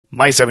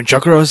My Seven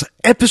Chakras,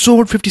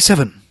 episode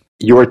 57.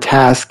 Your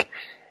task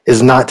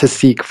is not to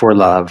seek for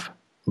love,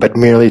 but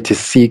merely to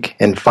seek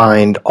and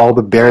find all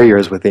the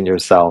barriers within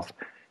yourself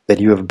that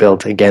you have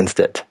built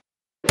against it.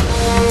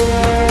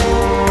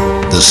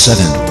 The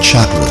seven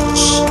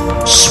chakras,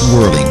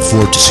 swirling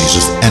vortices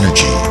of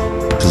energy,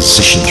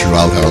 positioned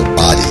throughout our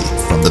body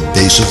from the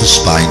base of the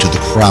spine to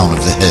the crown of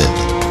the head.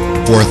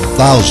 For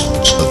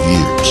thousands of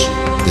years,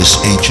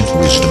 this ancient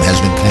wisdom has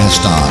been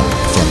passed on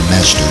from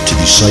master to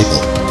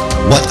disciple.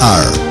 What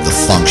are the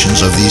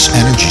functions of these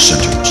energy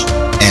centers?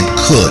 And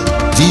could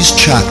these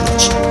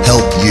chakras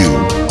help you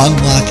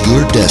unlock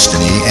your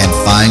destiny and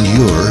find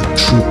your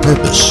true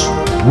purpose?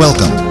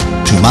 Welcome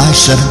to My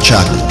Seven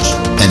Chakras.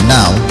 And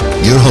now,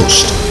 your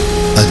host,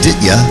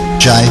 Aditya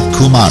Jai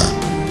Kumar.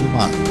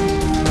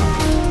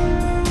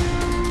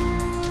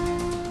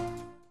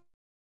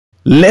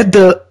 Let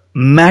the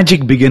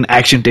magic begin,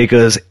 action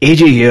takers.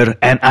 AJ here,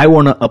 and I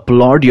want to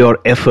applaud your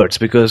efforts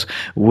because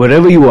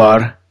wherever you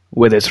are,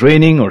 whether it's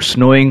raining or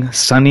snowing,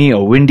 sunny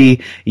or windy,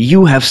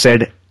 you have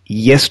said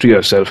yes to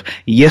yourself,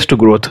 yes to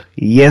growth,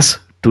 yes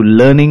to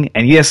learning,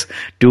 and yes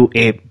to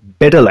a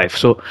better life.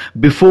 So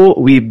before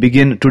we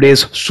begin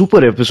today's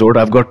super episode,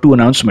 I've got two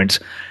announcements.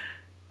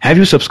 Have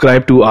you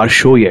subscribed to our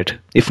show yet?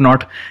 If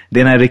not,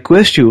 then I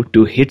request you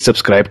to hit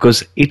subscribe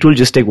because it will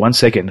just take 1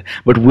 second.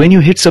 But when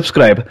you hit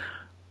subscribe,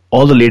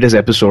 all the latest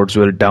episodes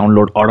will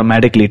download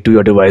automatically to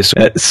your device.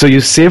 So you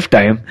save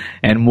time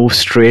and move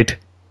straight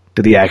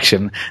to the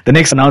action. The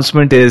next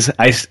announcement is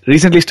I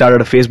recently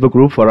started a Facebook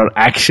group for our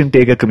Action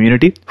Taker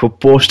community for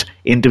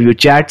post-interview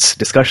chats,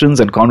 discussions,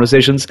 and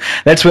conversations.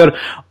 That's where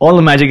all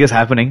the magic is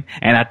happening,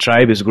 and our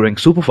tribe is growing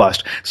super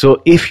fast.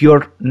 So if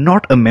you're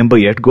not a member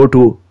yet, go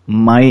to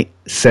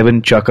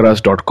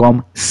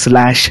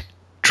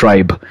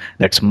my7chakras.com/tribe.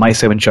 That's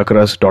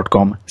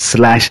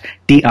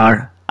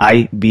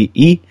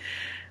my7chakras.com/tribe.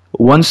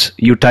 Once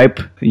you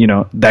type,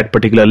 that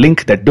particular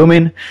link, that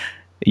domain,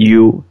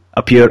 you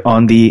appear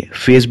on the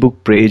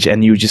Facebook page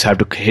and you just have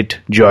to hit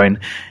join,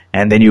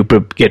 and then you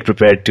get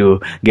prepared to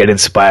get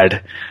inspired.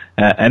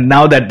 And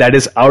now that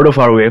is out of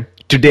our way,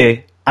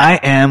 today I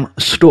am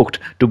stoked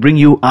to bring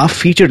you our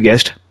featured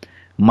guest,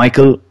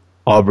 Mykal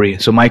Aubry.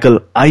 So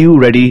Mykal, are you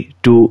ready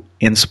to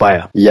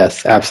inspire?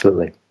 Yes,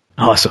 absolutely.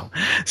 Awesome.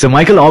 So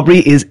Mykal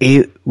Aubry is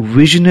a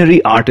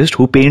visionary artist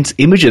who paints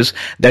images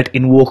that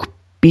invoke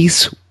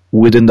peace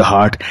within the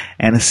heart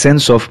and a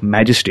sense of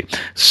majesty,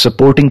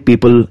 supporting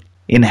people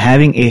in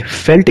having a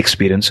felt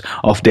experience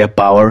of their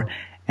power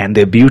and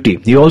their beauty.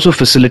 He also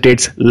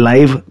facilitates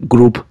live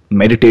group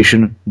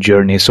meditation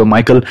journeys. So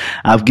Mykal,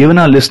 I've given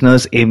our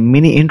listeners a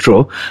mini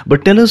intro,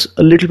 but tell us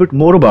a little bit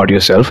more about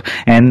yourself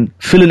and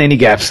fill in any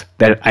gaps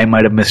that I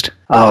might have missed.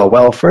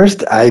 Well,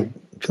 first, I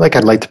feel like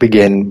I'd like to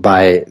begin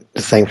by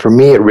saying for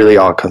me, it really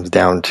all comes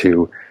down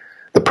to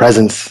the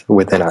presence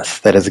within us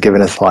that has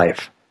given us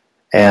life.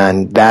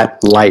 And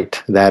that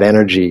light, that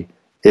energy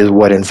is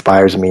what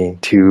inspires me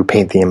to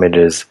paint the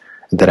images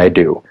that I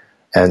do.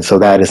 And so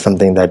that is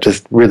something that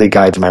just really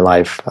guides my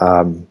life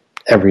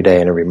every day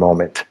and every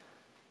moment.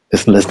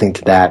 Just listening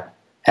to that,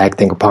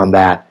 acting upon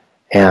that,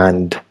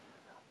 and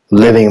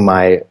living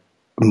my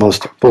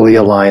most fully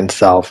aligned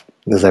self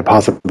as I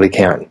possibly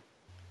can.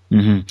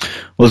 Mm-hmm.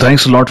 Well,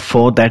 thanks a lot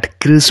for that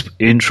crisp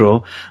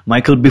intro.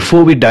 Mykal,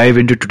 before we dive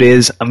into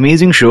today's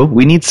amazing show,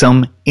 we need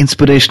some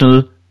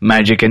inspirational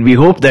magic, and we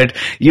hope that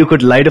you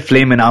could light a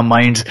flame in our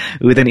minds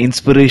with an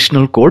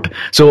inspirational quote.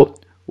 So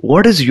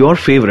what is your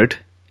favorite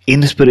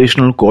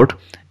inspirational quote,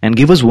 and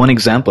give us one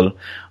example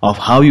of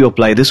how you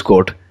apply this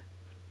quote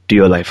to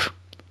your life?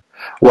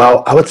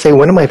 Well, I would say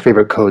one of my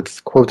favorite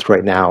quotes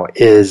right now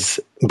is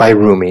by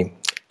Rumi,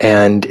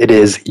 and it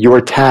is, "Your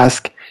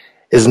task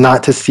is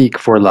not to seek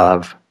for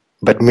love,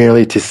 but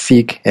merely to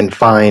seek and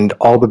find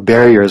all the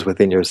barriers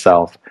within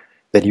yourself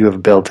that you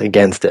have built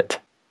against it."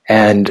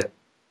 And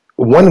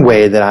one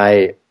way that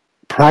I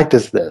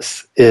practice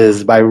this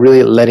is by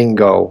really letting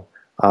go.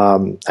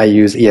 I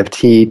use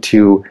EFT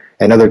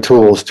and other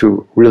tools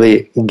to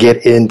really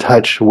get in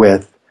touch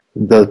with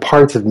the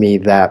parts of me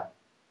the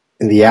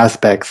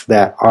aspects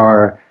that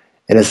are,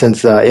 in a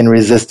sense, in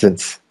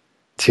resistance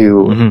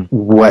to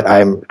what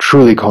I'm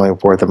truly calling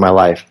forth in my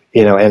life,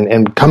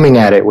 and coming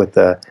at it with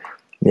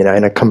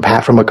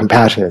from a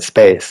compassionate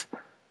space,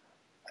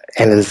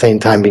 and at the same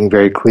time being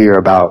very clear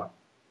about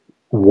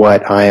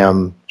what I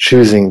am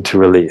choosing to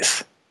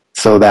release,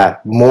 so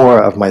that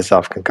more of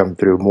myself can come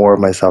through, more of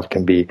myself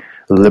can be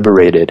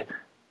liberated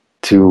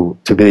to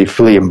be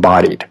fully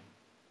embodied.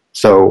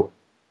 So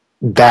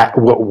that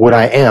what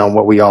I am,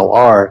 what we all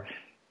are,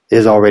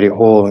 is already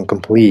whole and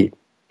complete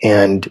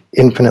and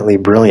infinitely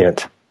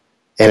brilliant.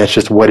 And it's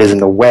just what is in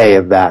the way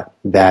of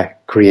that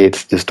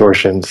creates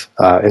distortions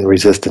and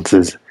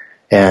resistances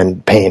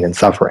and pain and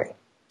suffering.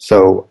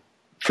 So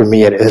for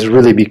me, it has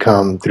really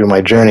become, through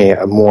my journey,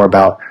 more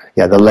about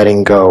the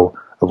letting go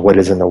of what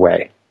is in the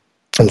way,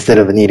 instead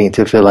of needing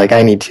to feel like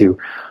I need to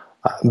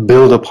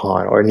build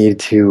upon or need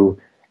to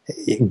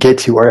get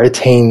to or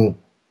attain,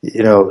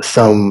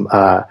 some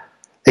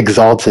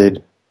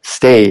exalted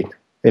state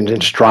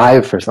and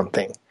strive for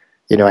something.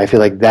 I feel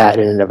like that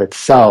in and of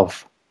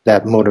itself,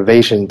 that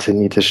motivation to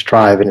need to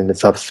strive in and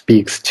itself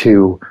speaks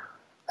to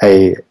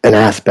an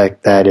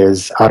aspect that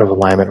is out of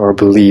alignment or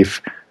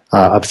belief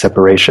of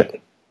separation.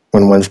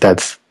 Once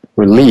that's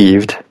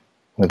relieved,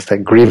 once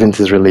that grievance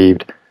is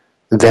relieved,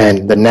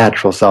 then the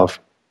natural self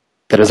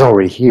that is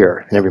already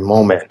here in every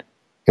moment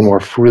can more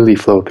freely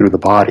flow through the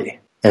body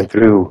and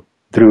through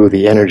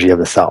the energy of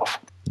the self.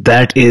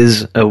 That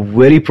is a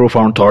very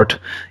profound thought.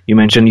 You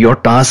mentioned your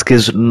task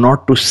is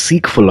not to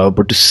seek for love,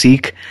 but to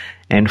seek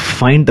and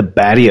find the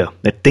barrier,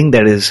 that thing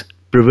that is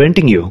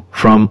preventing you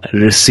from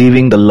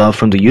receiving the love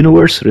from the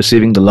universe,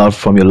 receiving the love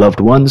from your loved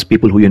ones,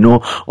 people who you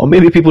know, or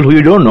maybe people who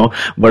you don't know,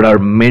 but are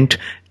meant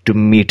to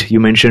meet. You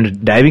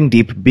mentioned diving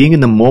deep, being in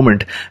the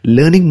moment,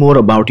 learning more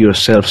about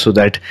yourself, so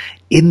that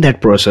in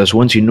that process,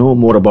 once you know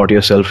more about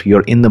yourself,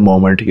 you're in the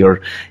moment, you're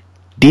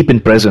deep in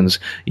presence,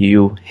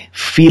 you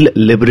feel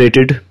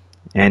liberated,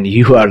 and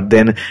you are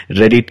then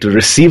ready to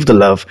receive the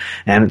love.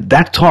 And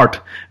that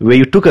thought, where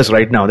you took us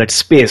right now, that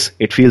space,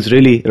 it feels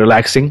really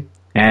relaxing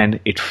and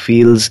it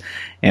feels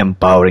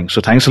empowering.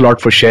 So thanks a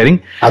lot for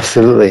sharing.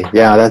 Absolutely.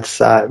 Yeah, that's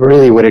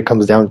really what it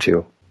comes down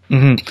to.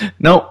 Mm-hmm.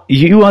 Now,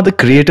 you are the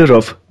creator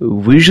of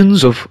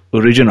Visions of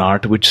Origin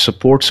Art, which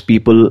supports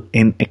people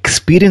in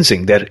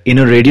experiencing their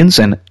inner radiance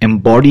and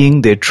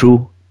embodying their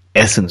true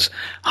essence.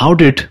 How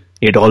did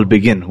it all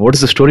begin? What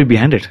is the story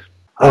behind it?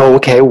 Oh,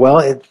 okay. Well,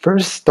 it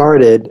first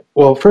started,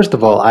 first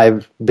of all,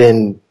 I've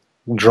been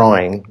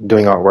doing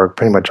artwork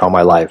pretty much all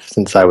my life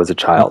since I was a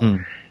child.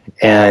 Mm-hmm.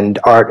 And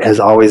art has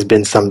always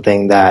been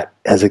something that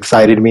has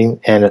excited me,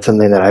 and it's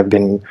something that I've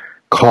been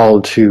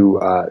called to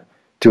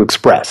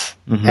express.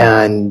 Mm-hmm.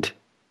 And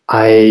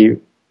I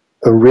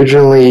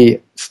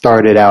originally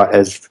started out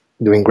as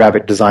doing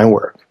graphic design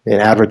work in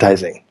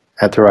advertising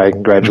after I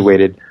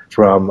graduated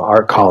from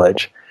art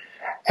college.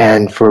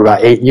 And for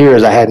about 8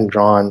 years, I hadn't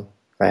drawn,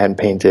 I hadn't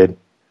painted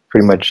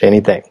pretty much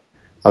anything.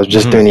 I was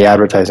just doing the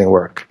advertising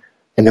work.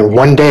 And then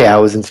one day I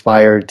was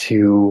inspired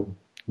to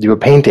do a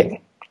painting.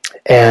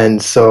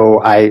 And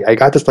so I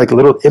got this like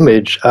little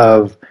image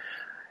of,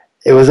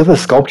 it was of a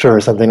sculpture or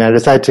something. I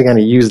decided to kind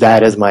of use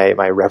that as my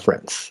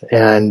reference.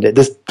 And at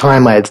this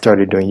time I had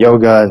started doing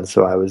yoga, and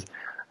so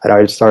I'd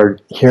already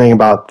started hearing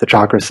about the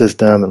chakra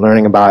system and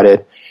learning about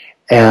it.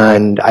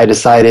 And I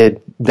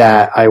decided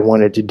that I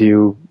wanted to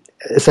do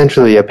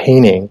essentially a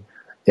painting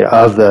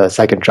of the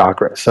second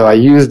chakra. So I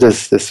used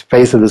this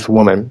face of this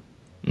woman,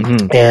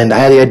 and I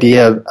had the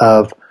idea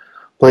of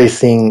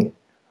placing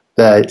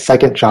the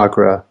second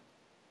chakra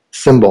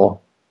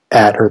symbol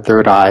at her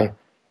third eye.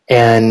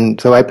 And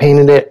so I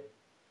painted it,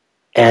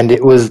 and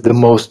it was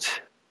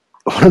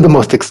one of the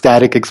most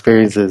ecstatic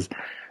experiences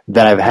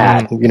that I've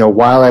had.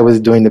 While I was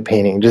doing the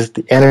painting, just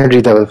the energy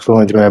that was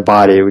flowing through my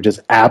body, it was just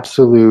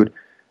absolute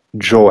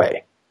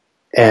joy.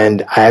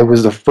 And I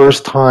was the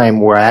first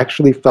time where I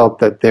actually felt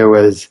that there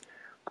was,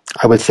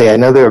 I would say,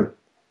 another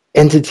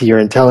entity or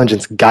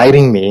intelligence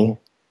guiding me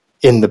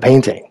in the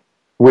painting,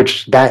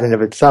 which that in and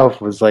of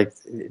itself was like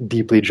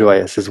deeply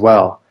joyous as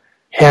well.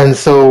 And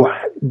so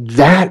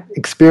that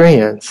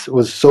experience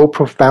was so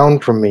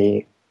profound for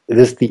me.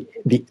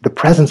 The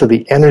presence of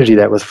the energy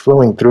that was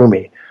flowing through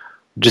me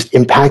just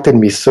impacted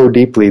me so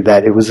deeply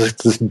that it was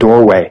just this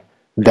doorway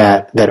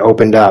that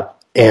opened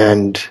up,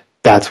 and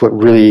that's what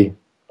really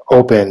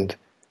opened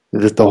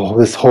this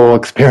whole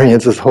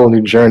experience, this whole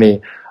new journey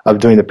of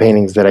doing the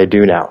paintings that I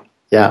do now.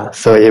 Yeah,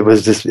 so it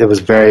was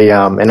very,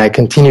 and I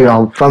continued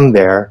on from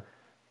there,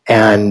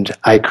 and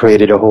I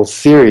created a whole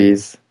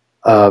series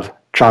of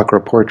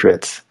chakra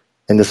portraits,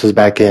 and this was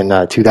back in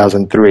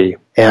 2003,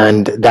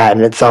 and that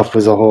in itself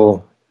was a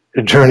whole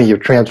journey of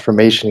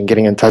transformation and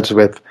getting in touch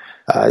with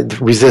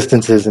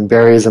resistances and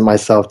barriers in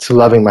myself to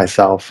loving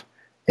myself,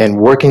 and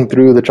working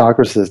through the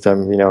chakra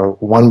system,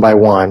 one by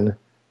one,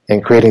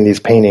 and creating these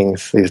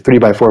paintings, these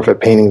 3x4 foot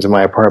paintings in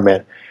my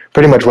apartment.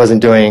 Pretty much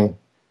wasn't doing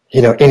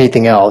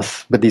anything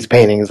else but these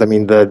paintings. I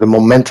mean, the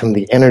momentum,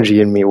 the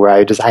energy in me, where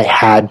I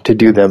had to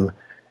do them,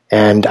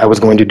 and I was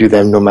going to do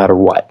them no matter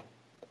what.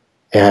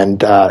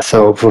 And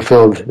so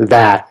fulfilled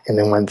that, and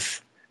then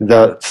once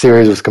the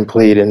series was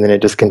complete, and then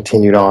it just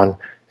continued on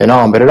and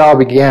on. But it all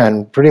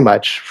began pretty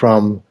much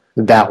from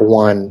that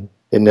one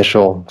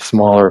initial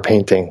smaller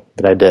painting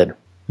that I did.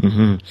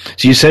 Mm-hmm.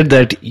 So you said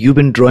that you've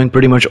been drawing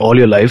pretty much all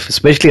your life,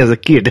 especially as a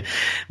kid,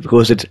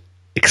 because it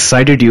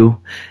excited you,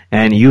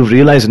 and you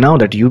realize now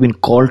that you've been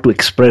called to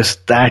express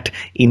that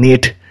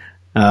innate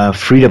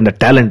freedom, the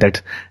talent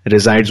that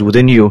resides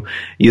within you.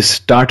 You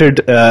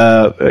started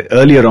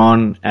earlier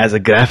on as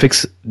a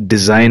graphics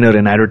designer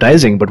in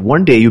advertising, but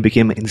one day you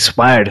became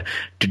inspired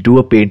to do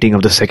a painting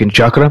of the second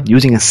chakra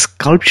using a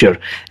sculpture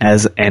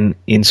as an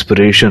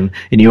inspiration.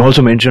 And you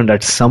also mentioned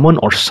that someone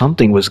or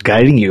something was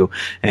guiding you,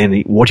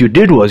 and what you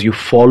did was you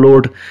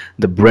followed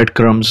the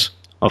breadcrumbs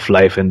of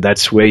life, and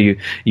that's where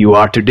you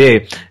are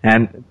today.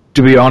 And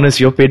to be honest,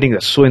 your paintings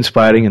are so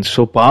inspiring and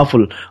so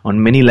powerful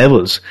on many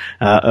levels.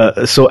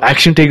 So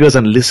action takers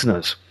and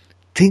listeners,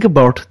 think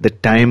about the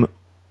time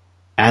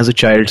as a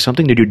child,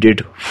 something that you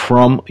did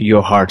from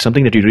your heart,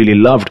 something that you really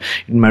loved.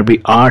 It might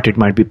be art, it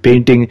might be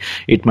painting,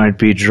 it might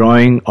be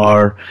drawing,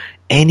 or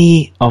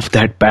any of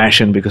that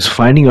passion, because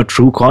finding your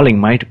true calling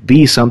might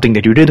be something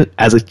that you did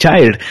as a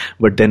child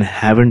but then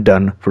haven't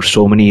done for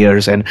so many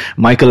years. And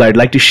Mykal, I'd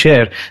like to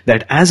share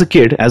that as a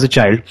kid, as a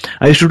child,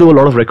 I used to do a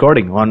lot of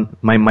recording on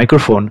my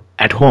microphone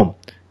at home,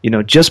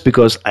 just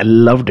because I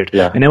loved it.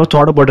 Yeah. I never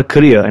thought about a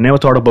career. I never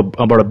thought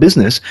about a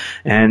business,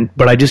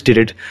 but I just did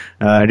it.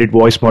 I did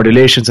voice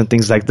modulations and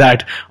things like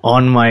that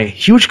on my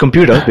huge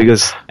computer,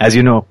 because as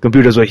you know,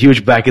 computers were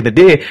huge back in the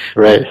day.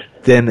 Right.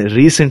 Then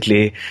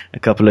recently, a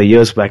couple of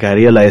years back, I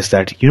realized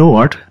that, you know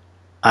what?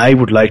 I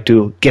would like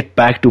to get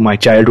back to my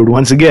childhood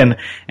once again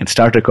and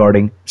start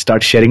recording,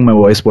 start sharing my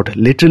voice, but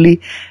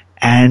literally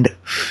and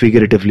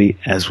figuratively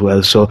as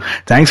well. So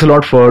thanks a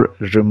lot for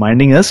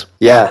reminding us.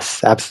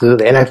 Yes,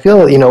 absolutely. And I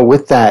feel,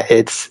 with that,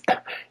 it's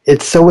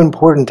so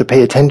important to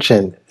pay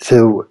attention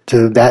to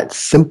that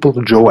simple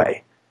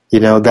joy,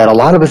 that a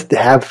lot of us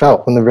have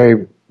felt from the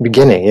very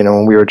beginning,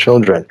 when we were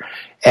children.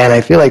 And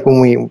I feel like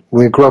when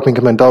we grow up and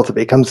become adults, it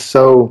becomes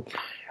so,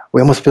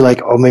 we almost feel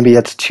like, oh, maybe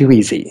that's too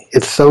easy.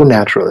 It's so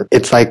natural.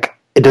 It's like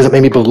it doesn't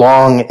maybe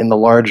belong in the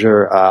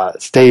larger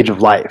stage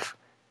of life.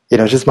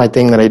 It's just my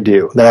thing that I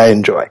do, that I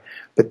enjoy.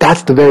 But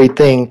that's the very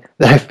thing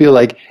that I feel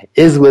like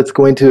is what's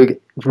going to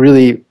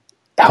really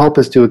help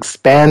us to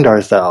expand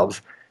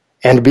ourselves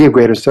and be of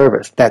greater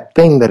service. That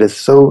thing that is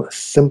so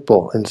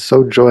simple and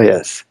so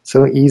joyous,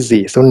 so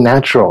easy, so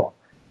natural.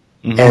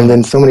 Mm-hmm. And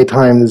then so many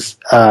times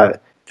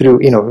through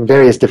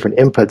various different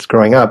inputs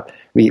growing up,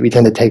 we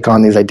tend to take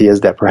on these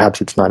ideas that perhaps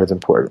it's not as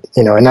important.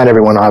 And not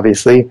everyone,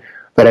 obviously,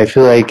 but I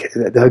feel like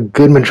the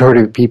good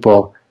majority of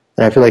people,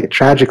 and I feel like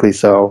tragically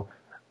so,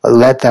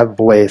 let that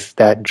voice,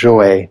 that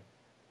joy,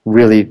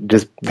 really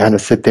just kind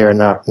of sit there and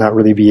not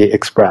really be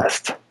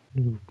expressed.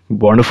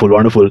 Wonderful,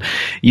 wonderful.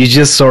 You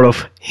just sort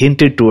of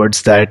hinted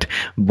towards that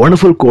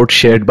wonderful quote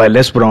shared by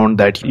Les Brown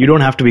that you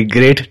don't have to be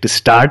great to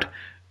start,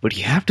 but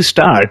you have to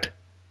start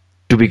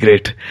to be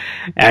great.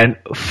 And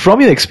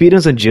from your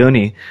experience and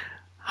journey,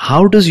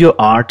 how does your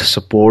art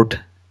support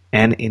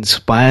and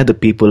inspire the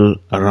people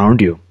around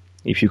you?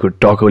 If you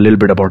could talk a little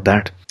bit about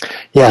that.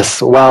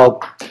 Yes,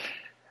 well,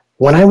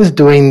 when I was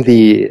doing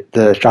the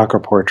chakra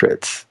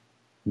portraits,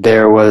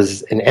 there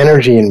was an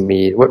energy in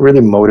me. What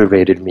really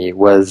motivated me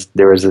was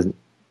there was an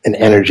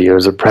energy, there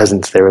was a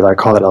presence there. I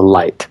call it a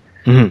light.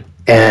 Mm-hmm.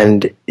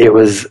 And it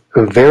was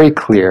very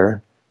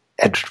clear,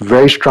 a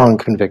very strong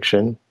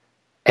conviction,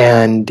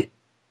 and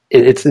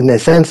it's in a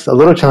sense a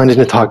little challenging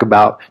to talk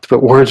about, to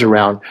put words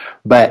around,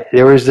 but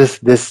there was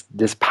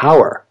this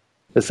power,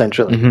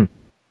 essentially. Mm-hmm.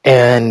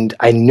 And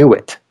I knew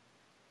it.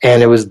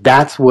 And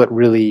that's what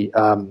really,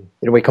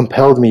 in a way,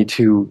 compelled me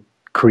to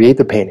create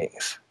the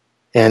paintings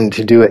and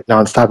to do it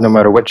nonstop, no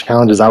matter what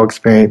challenges I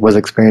was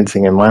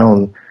experiencing in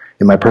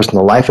my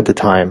personal life at the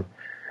time.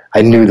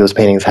 I knew those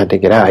paintings had to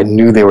get out. I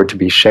knew they were to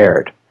be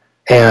shared.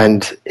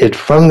 And it's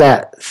from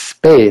that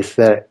space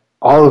that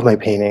all of my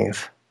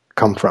paintings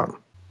come from.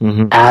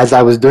 Mm-hmm. As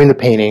I was doing the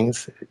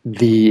paintings,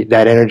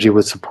 that energy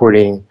was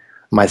supporting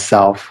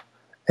myself,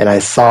 and I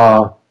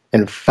saw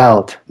and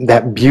felt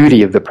that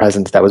beauty of the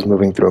presence that was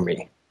moving through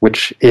me,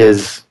 which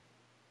is,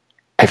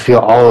 I feel,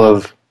 all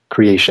of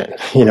creation.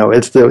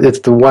 It's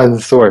the one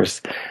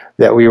source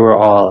that we were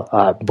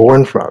all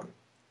born from,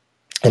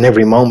 and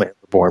every moment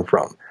we're born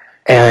from.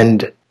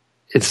 And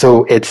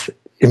it's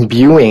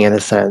imbuing, in a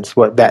sense,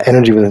 what that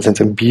energy was, in a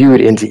sense, imbued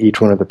into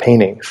each one of the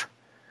paintings.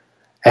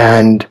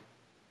 And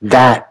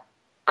that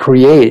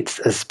creates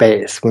a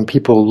space when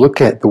people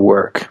look at the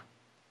work,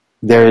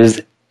 there's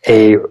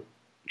a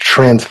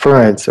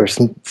transference or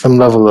some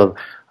level of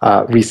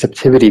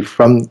receptivity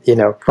from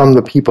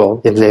the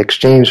people. If they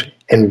exchange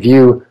and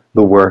view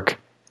the work,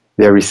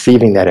 they're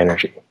receiving that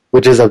energy,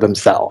 which is of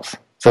themselves.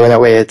 So in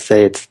that way,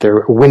 it's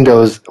their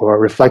windows or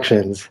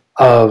reflections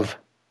of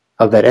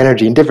that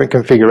energy in different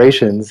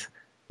configurations,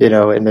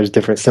 and there's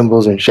different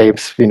symbols and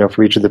shapes,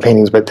 for each of the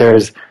paintings. But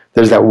there's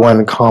that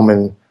one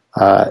common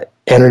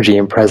energy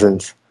and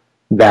presence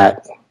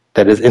that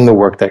is in the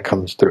work that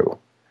comes through.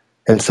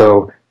 And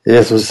so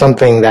this was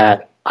something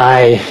that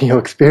I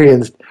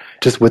experienced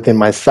just within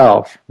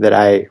myself, that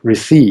I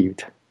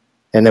received,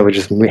 and that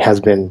has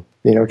been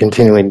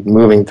continually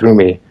moving through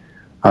me,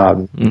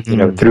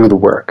 through the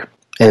work.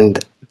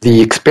 And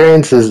the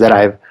experiences that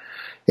I've,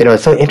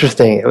 it's so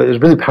interesting. It was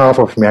really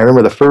powerful for me. I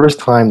remember the first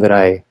time that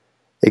I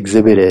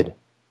exhibited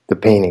the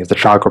paintings, the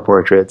chakra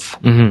portraits,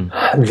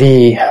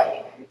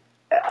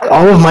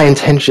 all of my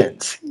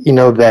intentions,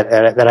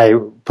 that I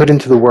put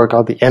into the work,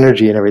 all the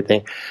energy and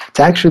everything,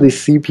 to actually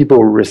see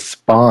people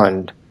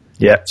respond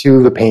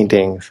to the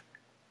paintings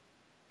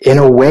in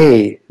a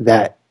way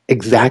that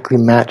exactly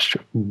matched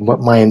what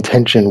my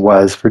intention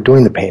was for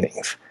doing the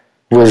paintings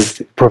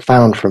was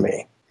profound for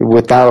me.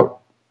 Without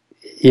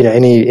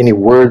any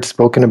words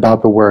spoken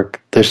about the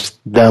work, just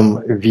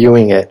them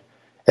viewing it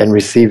and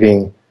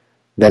receiving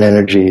that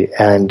energy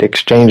and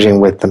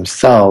exchanging with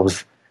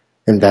themselves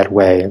in that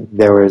way.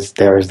 There was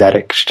that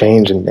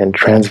exchange and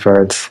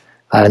transference,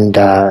 and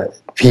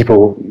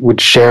people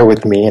would share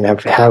with me and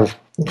have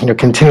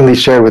continually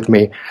shared with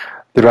me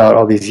throughout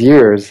all these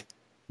years,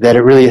 that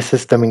it really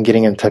assists them in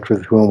getting in touch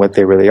with who and what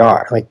they really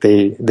are. Like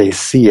they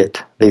see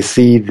it. They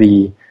see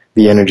the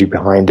energy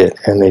behind it,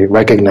 and they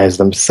recognize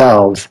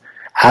themselves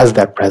as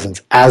that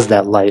presence, as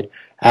that light,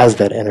 as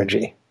that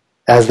energy,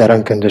 as that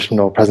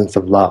unconditional presence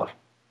of love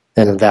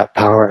and of that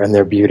power and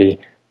their beauty.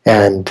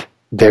 And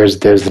there's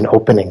an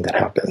opening that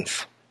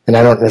happens. And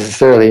I don't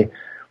necessarily,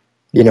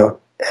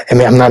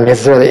 I'm not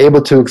necessarily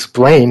able to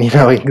explain,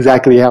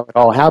 exactly how it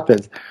all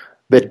happens,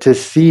 but to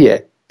see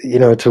it,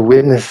 to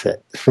witness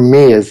it, for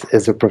me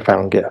is a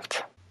profound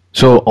gift.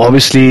 So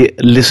obviously,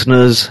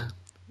 listeners,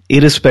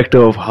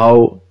 irrespective of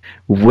how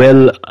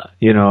well,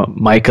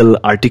 Mykal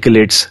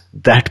articulates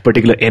that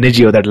particular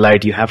energy or that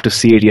light, you have to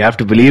see it, you have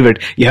to believe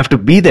it, you have to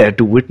be there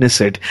to witness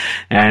it.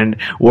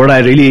 And what I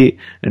really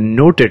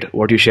noted,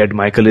 what you shared,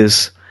 Mykal,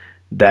 is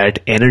that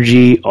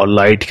energy or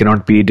light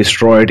cannot be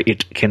destroyed,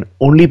 it can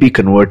only be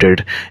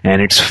converted.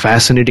 And it's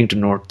fascinating to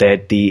note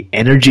that the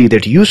energy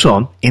that you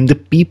saw in the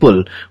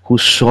people who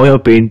saw your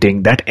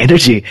painting, that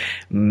energy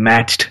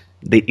matched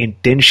the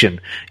intention,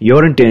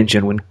 your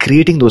intention when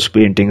creating those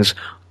paintings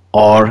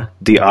or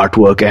the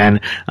artwork.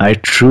 And I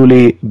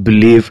truly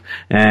believe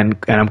and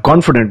I'm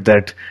confident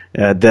that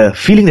the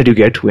feeling that you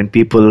get when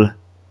people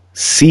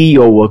see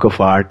your work of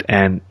art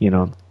and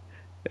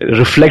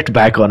reflect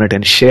back on it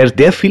and share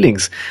their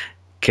feelings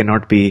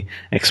cannot be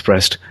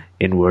expressed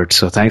in words.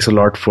 So thanks a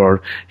lot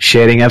for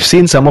sharing. I've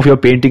seen some of your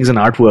paintings and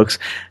artworks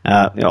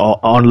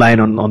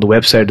online on the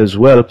website as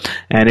well,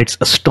 and it's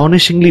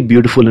astonishingly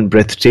beautiful and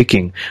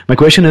breathtaking. My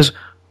question is,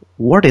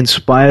 what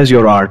inspires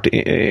your art?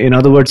 In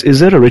other words, is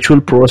there a ritual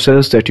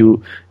process that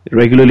you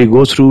regularly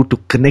go through to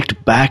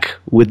connect back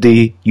with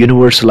the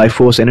universe, life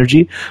force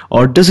energy,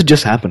 or does it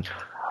just happen?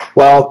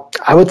 Well,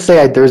 I would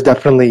say there's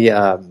definitely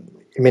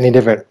many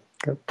different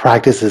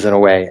practices in a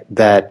way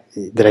that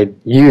I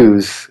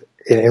use,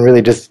 and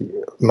really just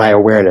my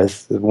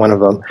awareness is one of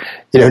them.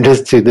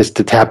 Just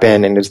to tap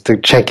in and just to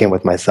check in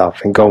with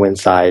myself and go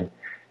inside,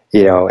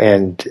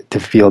 and to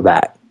feel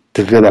that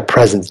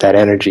presence, that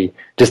energy,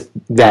 just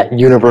that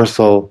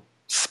universal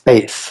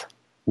space,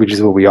 which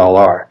is what we all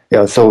are.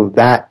 So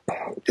that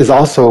is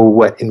also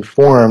what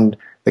informed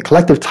the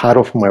collective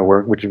title for my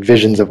work, which is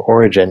Visions of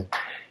Origin,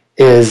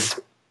 is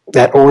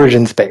that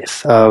origin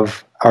space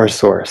of our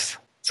source.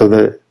 So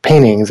the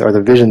paintings are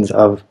the visions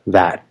of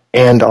that.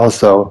 And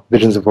also,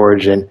 Visions of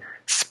Origin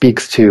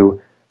speaks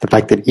to the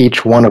fact that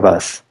each one of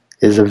us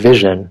is a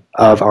vision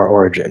of our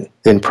origin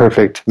in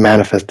perfect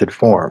manifested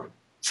form.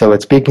 So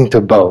it's speaking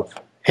to both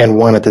and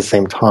one at the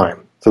same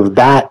time. So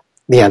that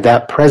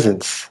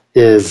presence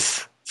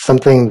is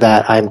something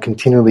that I'm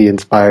continually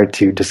inspired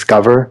to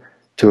discover,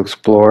 to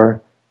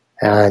explore,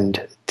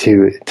 and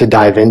to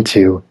dive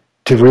into,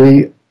 to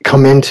really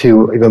come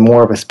into even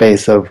more of a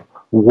space of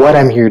what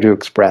I'm here to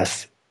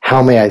express.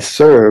 How may I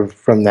serve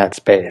from that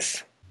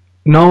space?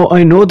 Now,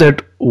 I know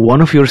that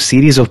one of your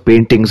series of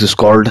paintings is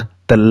called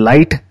the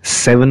Light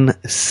 7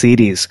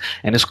 series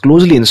and is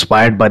closely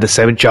inspired by the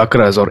 7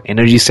 chakras or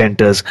energy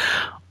centers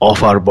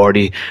of our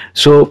body.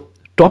 So,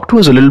 talk to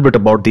us a little bit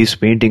about these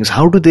paintings.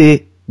 How do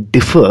they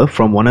differ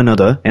from one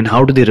another and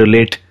how do they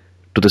relate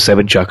to the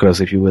 7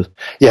 chakras, if you will?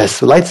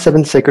 Yes, Light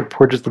 7 Sacred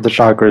Portraits of the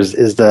Chakras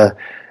is the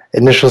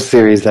initial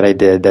series that I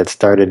did that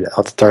started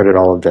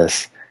all of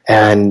this.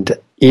 And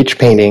each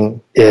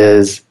painting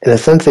is, in a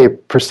sense, a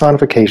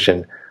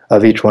personification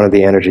of each one of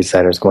the energy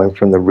centers, going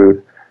from the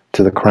root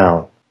to the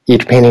crown.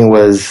 Each painting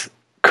was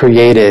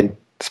created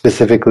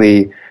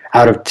specifically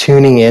out of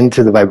tuning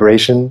into the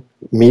vibration,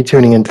 me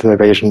tuning into the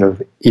vibration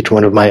of each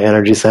one of my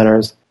energy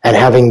centers, and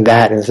having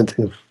that, in a sense,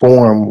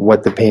 inform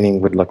what the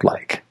painting would look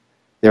like.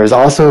 There was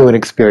also an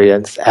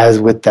experience, as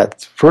with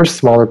that first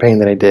smaller painting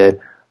that I did,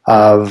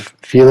 of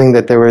feeling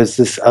that there was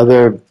this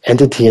other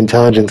entity,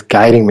 intelligence,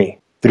 guiding me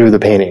through the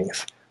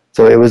paintings.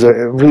 So it was a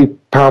really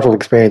powerful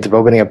experience of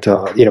opening up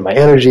to my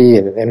energy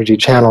and energy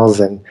channels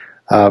and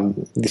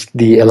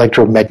the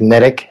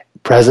electromagnetic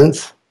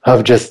presence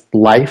of just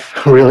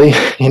life, really,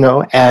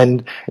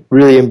 and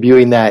really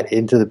imbuing that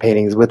into the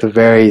paintings with a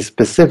very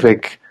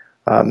specific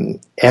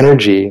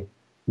energy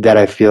that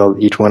I feel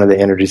each one of the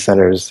energy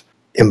centers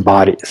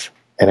embodies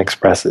and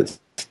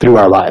expresses through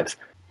our lives.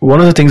 One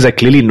of the things I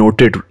clearly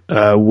noted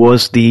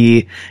was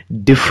the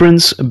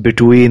difference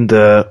between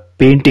the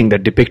painting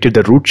that depicted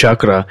the root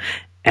chakra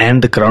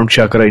and the crown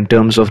chakra in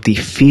terms of the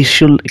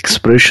facial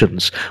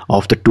expressions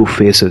of the two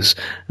faces.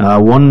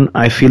 One,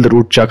 I feel the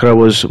root chakra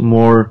was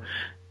more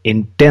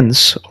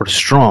intense or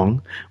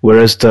strong,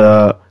 whereas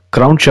the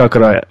crown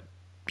chakra,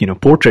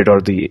 portrait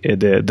or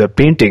the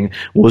painting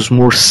was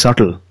more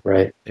subtle.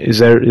 Right. Is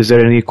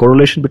there any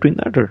correlation between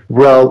that? Or?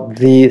 Well,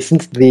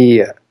 since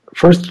the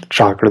first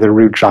chakra, the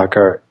root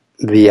chakra,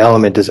 the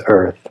element is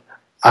earth,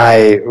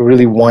 I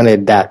really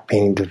wanted that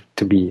painting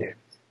to be,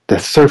 the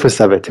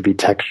surface of it to be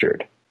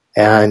textured,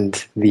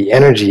 and the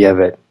energy of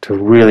it to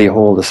really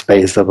hold a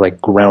space of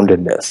like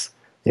groundedness,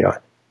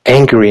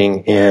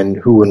 anchoring in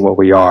who and what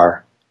we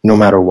are, no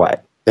matter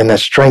what. And the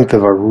strength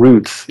of our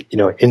roots,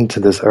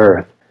 into this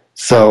earth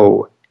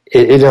So,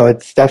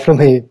 it's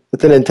definitely,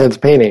 it's an intense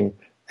painting,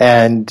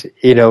 and,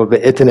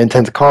 it's an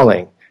intense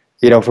calling,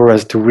 for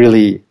us to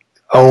really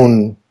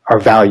own our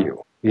value,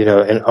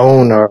 and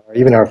own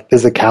even our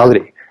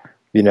physicality,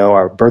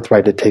 our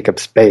birthright to take up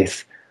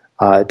space,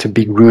 to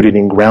be rooted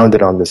and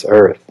grounded on this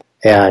earth,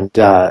 and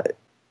to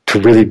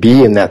really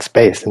be in that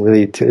space and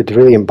really to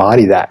really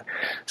embody that.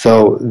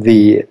 So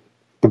the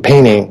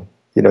painting,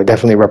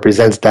 definitely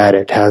represents that.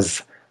 It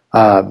has,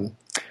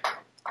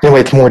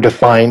 it's more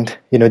defined,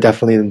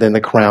 definitely than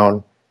the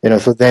crown.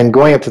 So then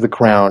going up to the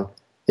crown,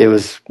 it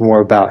was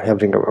more about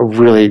having a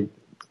really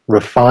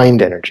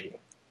refined energy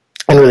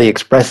and really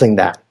expressing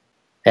that,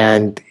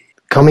 and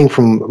coming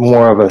from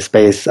more of a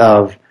space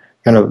of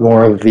kind of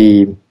more of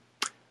the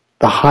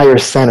higher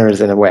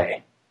centers in a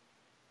way.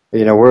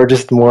 We're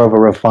just more of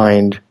a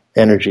refined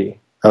energy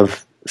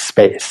of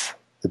space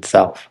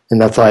itself.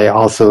 And that's why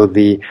also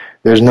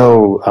there's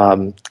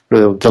no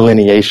real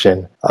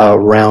delineation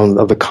around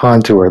of the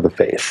contour of the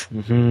face.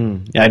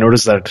 Mm-hmm. Yeah, I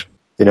noticed that.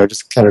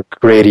 Just kind of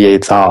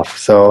gradiates off.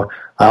 So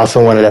I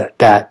also wanted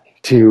that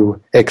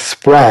to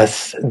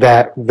express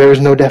that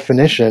there's no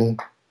definition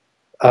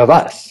of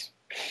us.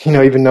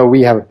 Even though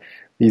we have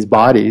these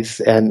bodies,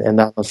 and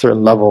on a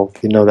certain level,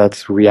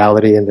 that's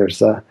reality, and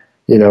there's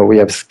we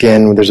have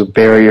skin, there's a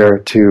barrier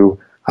to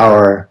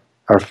our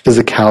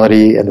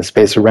physicality and the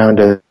space around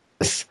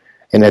us,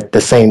 and at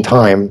the same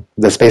time,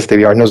 the space that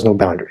we are knows no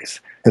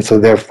boundaries. And so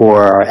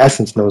therefore, our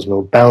essence knows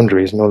no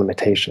boundaries, no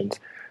limitations.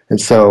 And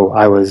so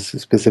I was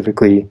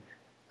specifically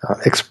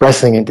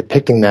expressing and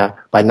depicting that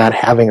by not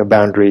having a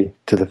boundary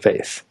to the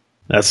face.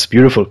 That's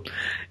beautiful.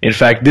 In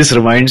fact, this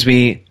reminds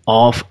me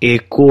of a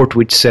quote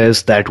which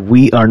says that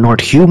we are not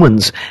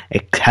humans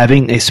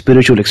having a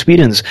spiritual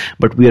experience,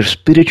 but we are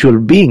spiritual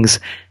beings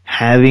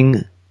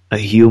having a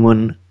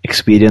human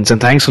experience.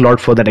 And thanks a lot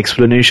for that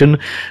explanation.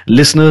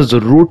 Listeners, the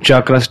root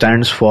chakra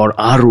stands for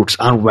our roots,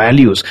 our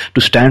values,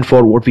 to stand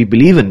for what we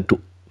believe in, to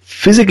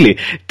physically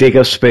take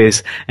up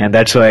space. And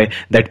that's why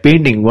that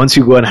painting, once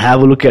you go and have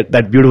a look at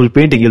that beautiful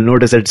painting, you'll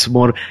notice that it's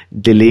more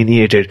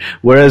delineated.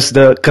 Whereas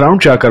the crown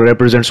chakra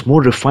represents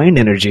more refined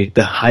energy,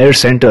 the higher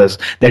centers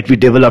that we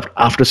developed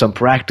after some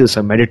practice,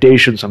 some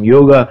meditation, some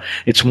yoga.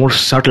 It's more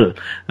subtle.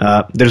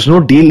 There's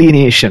no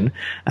delineation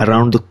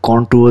around the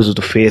contours of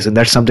the face, and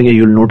that's something that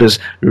you'll notice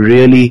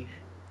really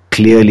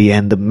clearly.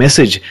 And the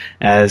message,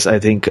 as I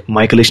think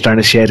Mykal is trying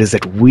to share, is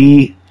that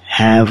we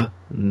have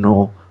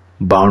no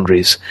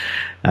boundaries.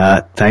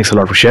 Thanks a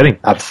lot for sharing.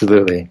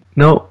 Absolutely.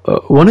 Now,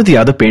 one of the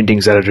other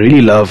paintings that I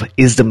really love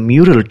is the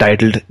mural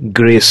titled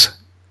Grace.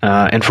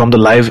 And from the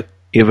live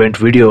event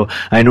video,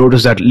 I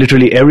noticed that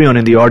literally everyone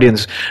in the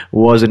audience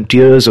was in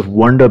tears of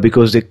wonder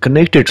because they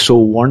connected so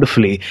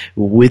wonderfully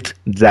with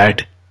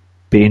that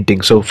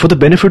painting. So for the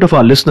benefit of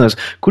our listeners,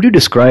 could you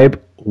describe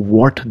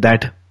what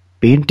that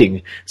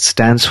painting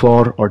stands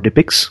for or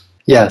depicts?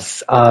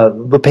 Yes.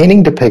 The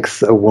painting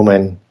depicts a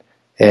woman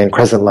in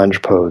crescent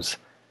lunge pose.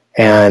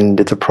 And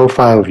it's a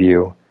profile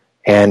view,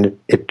 and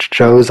it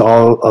shows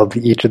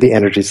each of the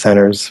energy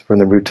centers from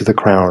the root to the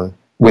crown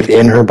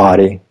within her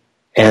body,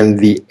 and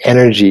the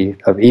energy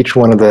of each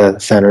one of the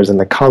centers and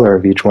the color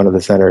of each one of the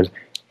centers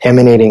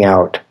emanating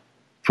out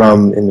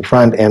from in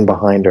front and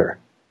behind her.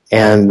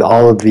 And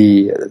all of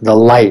the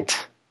light,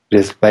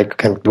 just like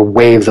kind of the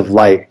waves of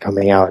light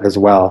coming out as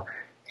well.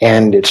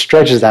 And it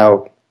stretches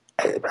out,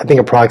 I think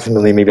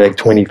approximately maybe like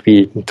 20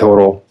 feet in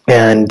total,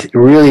 and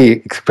really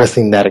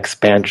expressing that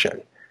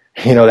expansion.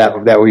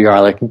 That we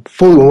are like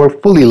we're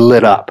fully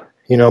lit up,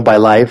 by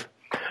life,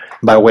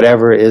 by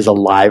whatever is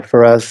alive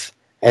for us.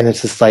 And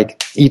it's just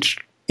like each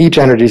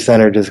energy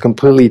center just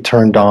completely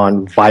turned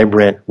on,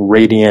 vibrant,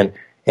 radiant,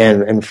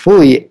 and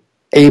fully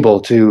able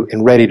to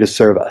and ready to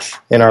serve us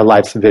in our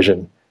life's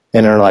vision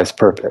and in our life's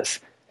purpose.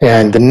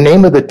 And the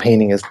name of the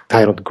painting is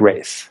titled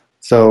Grace.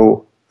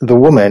 So the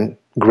woman,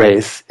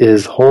 Grace,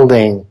 is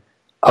holding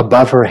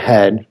above her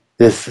head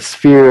this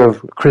sphere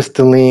of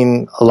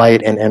crystalline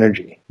light and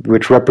energy,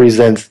 which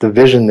represents the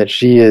vision that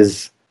she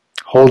is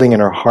holding in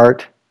her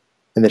heart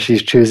and that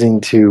she's choosing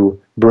to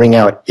bring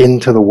out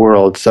into the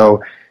world.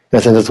 So in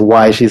a sense, that's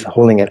why she's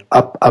holding it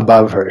up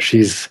above her.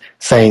 She's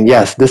saying,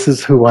 yes, this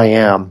is who I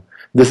am.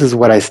 This is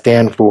what I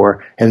stand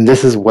for. And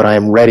this is what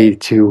I'm ready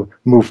to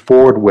move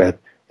forward with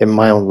in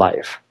my own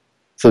life.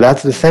 So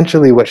that's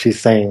essentially what she's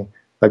saying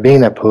by being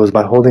in that pose,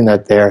 by holding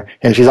that there.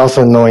 And she's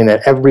also knowing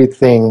that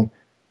everything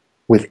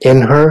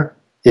within her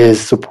is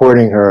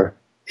supporting her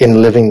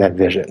in living that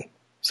vision.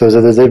 So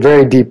there's a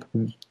very deep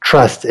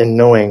trust in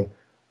knowing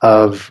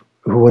of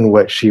who and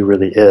what she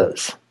really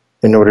is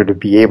in order to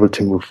be able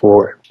to move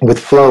forward with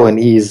flow and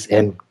ease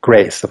and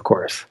grace, of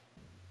course.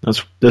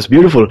 That's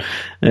beautiful.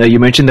 You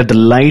mentioned that the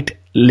light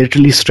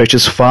literally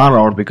stretches far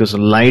out because the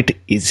light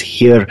is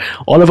here.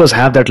 All of us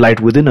have that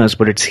light within us,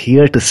 but it's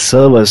here to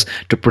serve us,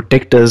 to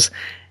protect us,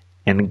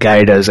 and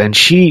guide us. And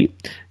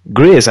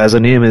Grace, as her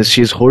name is,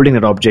 she's holding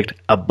that object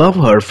above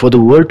her for the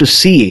world to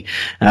see,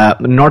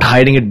 not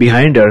hiding it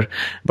behind her,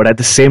 but at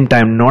the same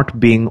time not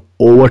being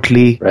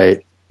overtly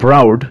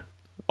proud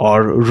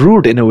or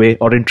rude in a way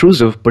or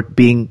intrusive, but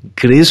being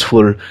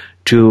graceful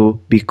to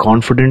be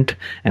confident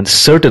and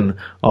certain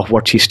of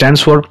what she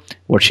stands for,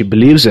 what she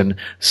believes in,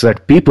 so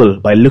that people,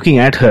 by looking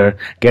at her,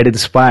 get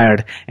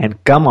inspired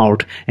and come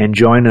out and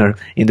join her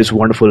in this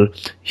wonderful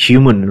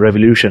human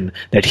revolution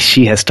that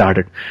she has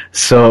started.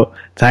 So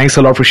thanks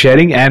a lot for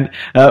sharing. And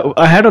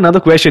I had another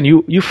question.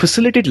 You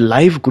facilitate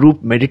live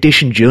group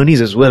meditation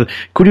journeys as well.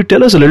 Could you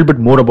tell us a little bit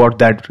more about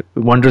that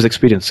wondrous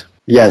experience?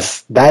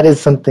 Yes, that is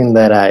something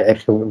that I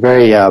feel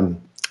very a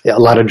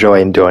lot of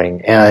joy in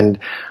doing. And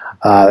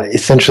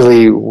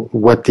essentially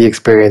what the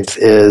experience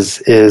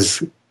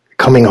is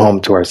coming home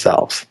to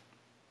ourselves.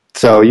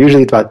 So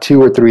usually it's about 2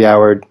 or 3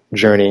 hour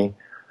journey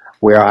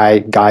where I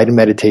guide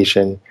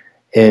meditation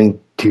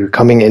into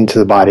coming into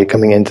the body,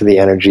 coming into the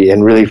energy,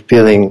 and really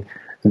feeling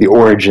the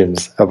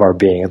origins of our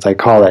being, as I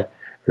call it,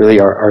 really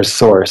our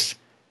source.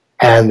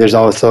 And there's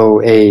also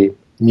a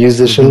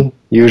musician,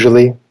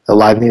 usually a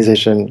live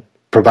musician,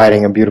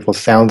 providing a beautiful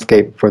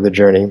soundscape for the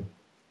journey.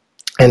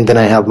 And then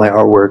I have my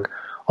artwork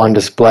on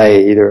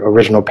display, either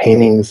original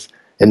paintings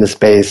in the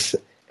space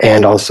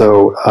and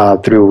also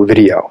through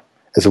video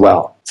as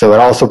well. So it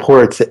all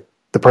supports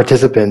the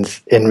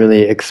participants in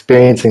really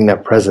experiencing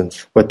that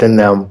presence within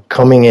them,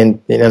 coming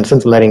in a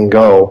sense, letting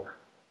go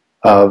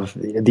of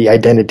the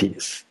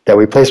identities that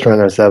we place around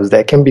ourselves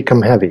that can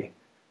become heavy,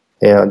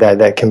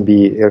 that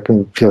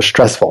can feel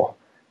stressful.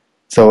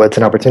 So it's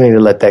an opportunity to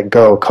let that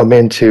go, come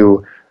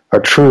into our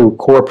true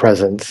core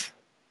presence,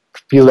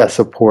 feel that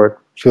support,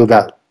 feel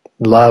that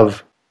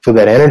love, feel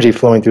that energy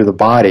flowing through the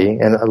body.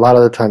 And a lot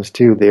of the times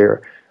too,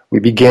 we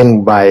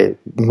begin by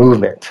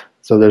movement.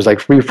 So there's like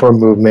free-form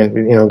movement,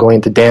 going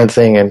into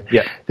dancing, and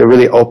they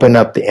really open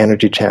up the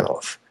energy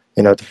channels,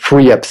 to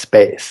free up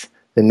space.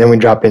 And then we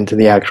drop into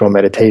the actual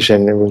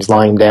meditation. Everyone's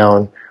lying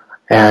down,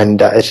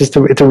 and it's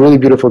a really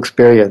beautiful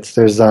experience.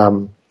 There's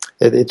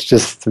it's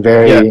just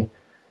very,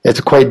 it's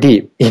quite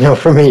deep,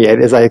 for me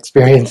as I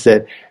experience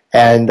it,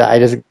 and I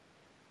just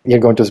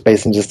go into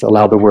space and just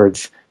allow the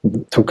words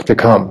to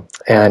come,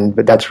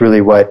 but that's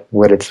really what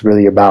it's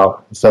really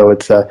about. So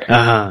it's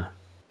a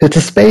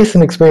space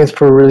and experience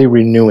for really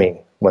renewing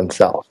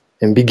oneself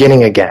and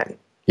beginning again,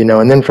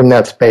 and then from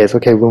that space,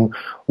 okay, well,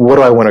 what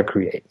do I want to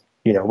create?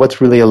 What's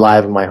really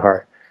alive in my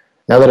heart?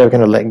 Now that I'm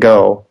going to let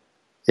go,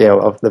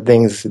 of the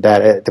things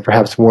that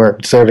perhaps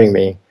weren't serving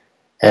me,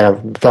 and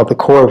I've felt the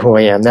core of who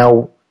I am,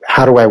 now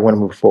how do I want to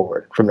move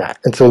forward from that?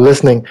 And so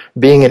listening,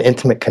 being an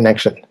intimate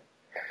connection,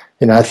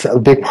 that's a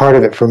big part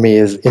of it for me,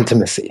 is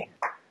intimacy.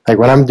 Like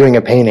when I'm doing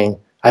a painting,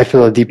 I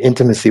feel a deep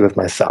intimacy with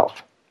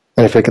myself.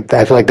 And I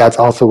feel like that's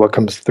also what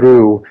comes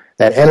through,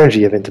 that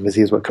energy of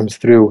intimacy is what comes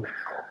through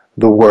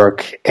the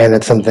work. And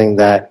it's something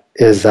that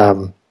is,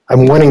 I'm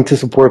wanting to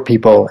support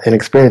people and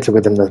experience it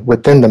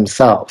within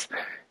themselves,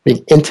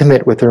 being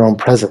intimate with their own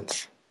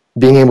presence,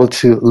 being able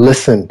to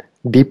listen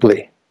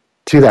deeply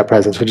to that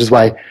presence, which is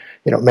why,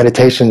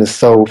 meditation is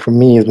for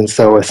me, has been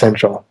so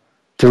essential,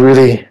 to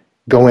really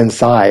go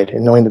inside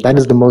and knowing that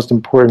is the most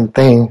important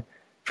thing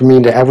for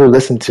me to ever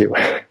listen to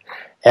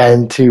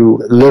and to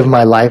live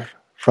my life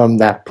from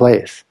that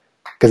place,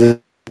 because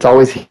it's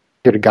always here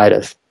to guide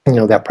us,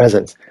 that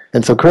presence.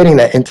 And so creating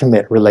that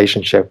intimate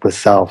relationship with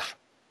self,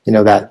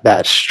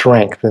 that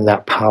strength and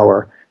that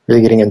power,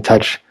 really getting in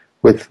touch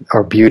with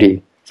our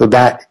beauty. So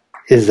that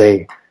is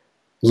a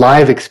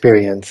live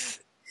experience,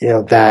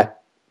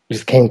 that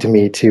just came to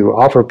me to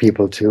offer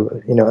people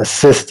to,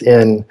 assist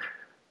in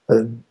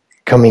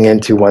coming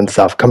into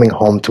oneself, coming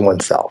home to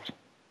oneself,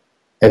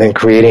 and then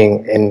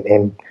creating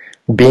and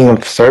being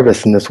of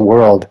service in this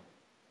world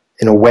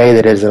in a way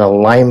that is in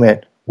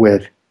alignment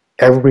with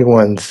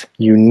everyone's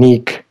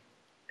unique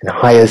and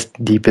highest,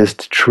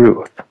 deepest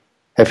truth.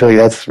 I feel like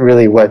that's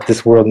really what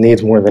this world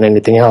needs more than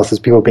anything else, is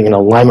people being in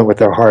alignment with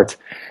their hearts,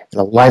 in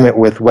alignment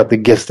with what the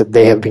gifts that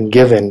they have been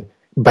given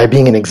by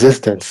being in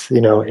existence,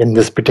 in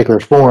this particular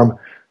form,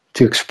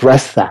 to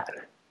express that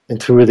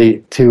and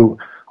to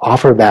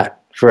offer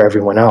that for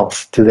everyone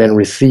else to then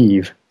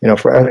receive,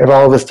 for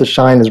all of us to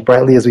shine as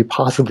brightly as we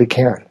possibly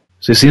can.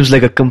 So it seems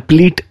like a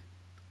complete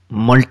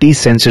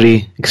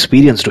multi-sensory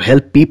experience to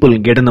help people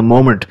get in the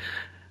moment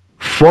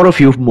for a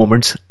few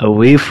moments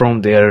away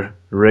from their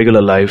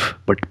regular life,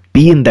 but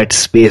be in that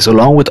space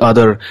along with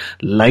other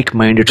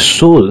like-minded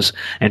souls,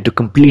 and to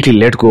completely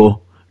let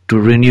go, to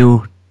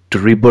renew, to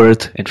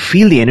rebirth, and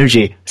feel the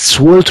energy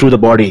swirl through the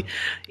body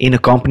in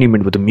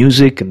accompaniment with the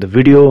music and the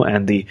video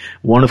and the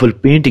wonderful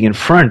painting in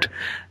front.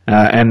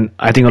 And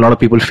I think a lot of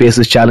people face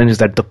this challenge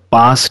that the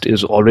past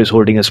is always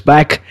holding us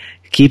back,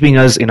 keeping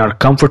us in our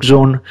comfort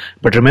zone.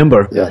 But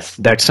remember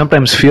that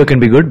sometimes fear can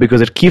be good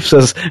because it keeps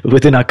us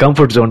within our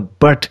comfort zone.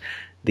 But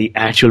the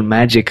actual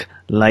magic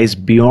lies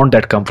beyond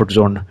that comfort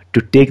zone,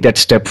 to take that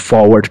step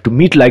forward, to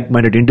meet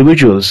like-minded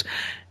individuals.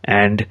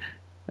 And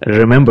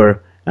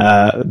remember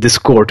this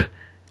quote: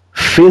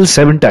 fail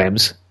 7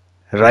 times,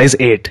 rise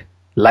 8.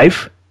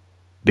 Life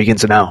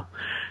begins now.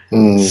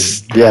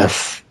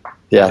 Yes.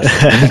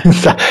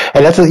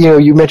 And that's what,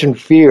 you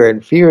mentioned fear,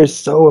 and fear is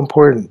so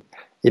important,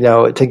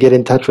 to get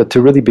in touch with,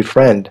 to really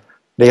befriend,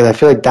 Because I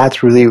feel like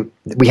that's really,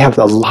 we have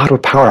a lot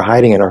of power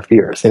hiding in our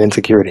fears and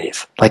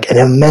insecurities, like an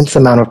immense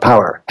amount of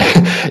power.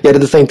 Yet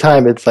at the same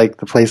time, it's like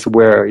the place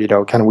where,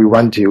 kind of we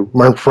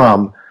run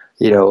from,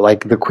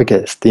 like the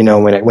quickest,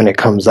 when it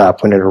comes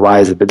up, when it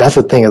arises. But that's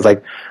the thing is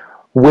like,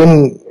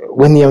 when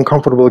the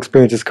uncomfortable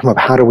experiences come up,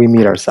 how do we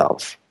meet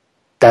ourselves?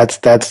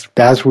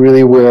 That's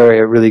really where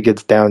it really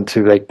gets down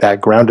to like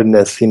that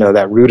groundedness,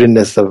 that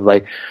rootedness of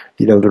like,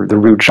 the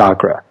root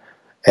chakra.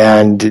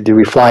 And do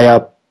we fly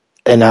up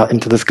and out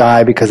into the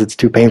sky because it's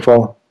too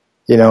painful,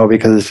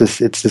 because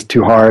it's just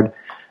too hard.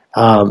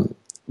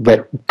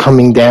 But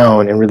coming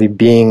down and really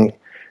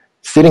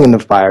sitting in the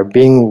fire,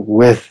 being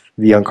with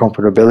the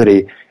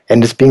uncomfortability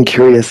and just being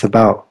curious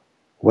about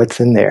what's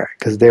in there,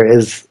 because there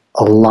is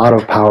a lot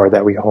of power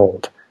that we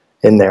hold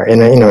in there.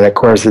 And, and of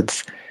course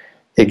it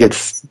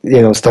gets,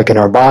 stuck in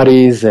our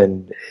bodies,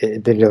 and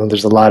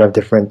there's a lot of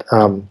different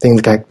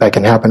things that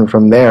can happen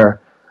from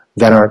there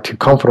that aren't too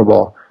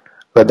comfortable.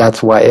 But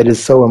that's why it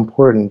is so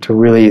important to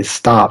really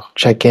stop,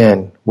 check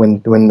in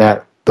when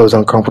those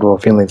uncomfortable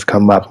feelings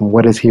come up. And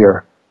what is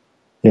here?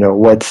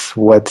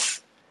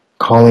 What's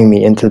calling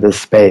me into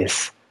this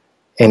space,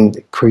 and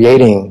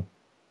creating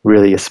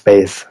really a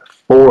space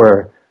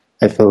for,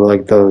 I feel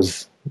like,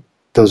 those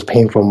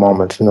painful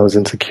moments and those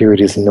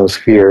insecurities and those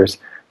fears,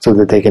 so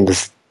that they can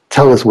just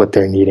tell us what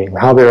they're needing,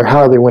 how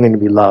are they wanting to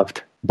be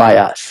loved by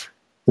us.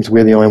 Since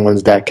we're the only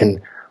ones that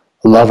can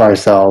love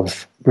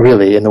ourselves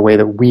really in the way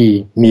that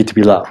we need to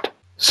be loved.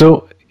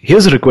 So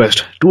here's a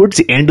request. Towards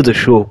the end of the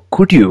show,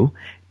 could you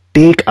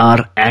take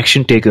our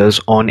action takers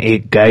on a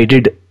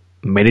guided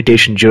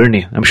meditation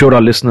journey? I'm sure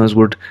our listeners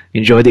would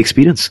enjoy the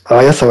experience. Oh,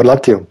 yes, I would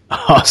love to.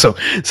 Awesome.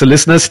 So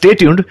listeners, stay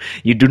tuned.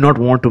 You do not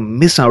want to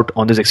miss out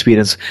on this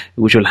experience,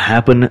 which will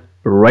happen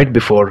right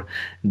before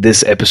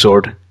this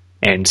episode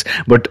ends.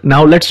 But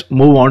now let's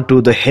move on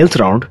to the health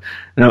round.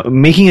 Now,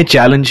 making a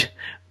change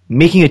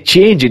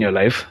in your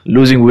life,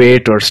 losing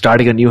weight or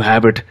starting a new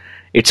habit,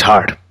 it's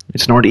hard.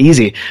 It's not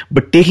easy.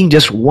 But taking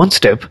just one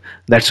step,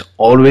 that's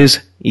always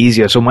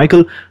easier. So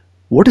Mykal,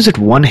 what is it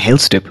one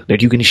health step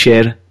that you can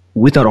share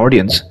with our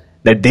audience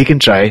that they can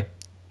try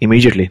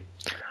immediately?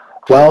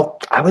 Well,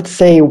 I would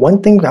say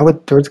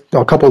there's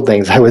a couple of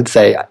things I would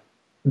say.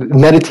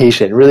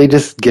 Meditation, really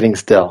just getting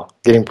still,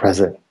 getting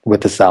present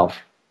with the self,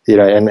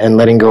 and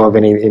letting go of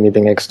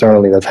anything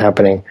externally that's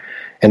happening,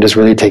 and just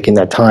really taking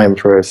that time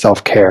for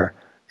self-care.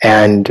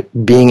 And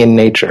being in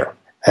nature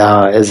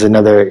is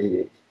another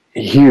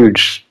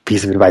huge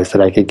piece of advice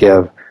that I could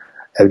give,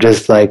 of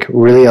just like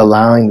really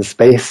allowing the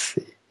space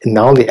and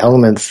all the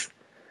elements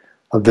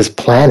of this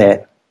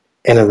planet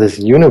and of this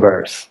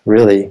universe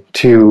really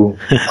to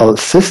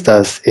assist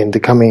us into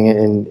coming in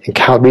and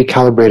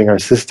recalibrating our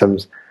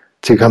systems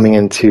to coming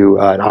into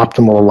an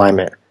optimal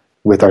alignment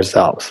with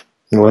ourselves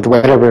and with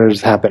whatever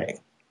is happening.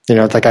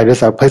 It's like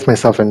I place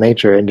myself in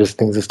nature and just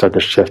things just start to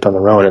shift on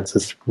their own. It's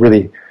just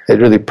really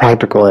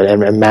practical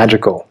and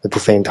magical at the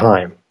same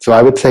time. So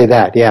I would say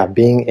that, yeah,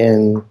 being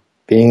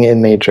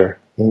in nature,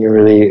 and you're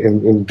really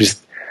and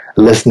just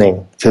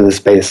listening to the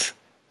space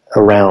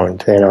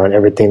around, and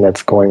everything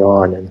that's going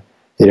on, and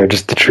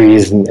just the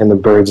trees and the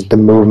birds, the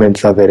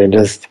movements of it, and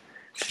just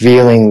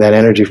feeling that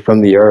energy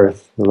from the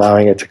earth,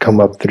 allowing it to come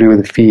up through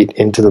the feet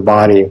into the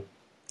body,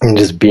 and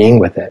just being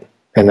with it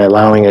and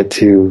allowing it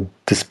to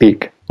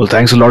speak. Well,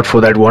 thanks a lot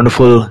for that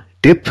wonderful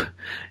tip.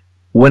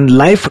 When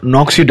life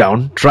knocks you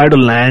down, try to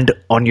land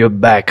on your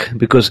back,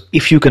 because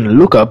if you can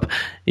look up,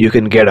 you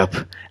can get up.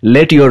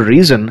 Let your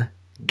reason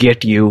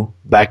get you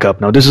back up.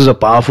 Now, this is a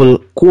powerful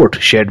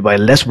quote shared by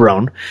Les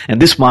Brown,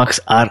 and this marks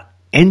our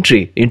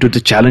entry into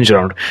the challenge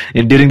round.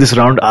 And during this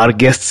round, our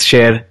guests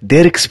share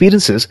their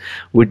experiences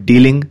with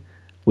dealing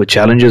with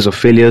challenges or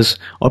failures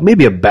or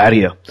maybe a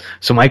barrier.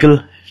 So,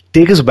 Mykal,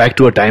 take us back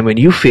to a time when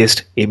you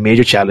faced a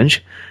major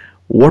challenge.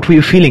 What were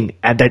you feeling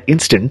at that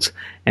instant,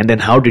 and then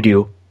how did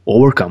you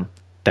overcome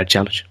that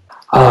challenge?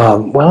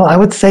 Well, I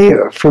would say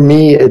for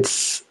me,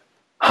 it's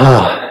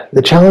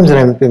the challenge that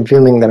I'm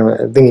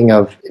thinking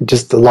of,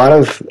 just a lot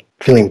of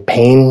feeling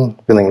pain,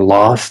 feeling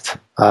lost.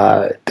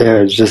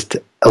 There's just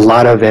a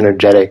lot of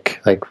energetic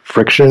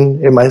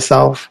friction in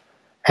myself,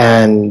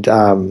 and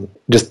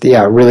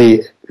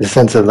really the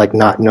sense of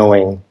not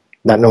knowing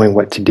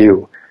what to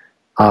do.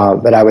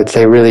 But I would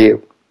say really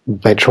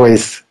my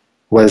choice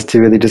was to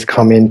really just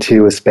come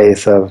into a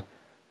space of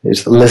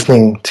just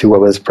listening to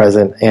what was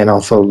present, and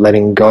also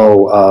letting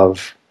go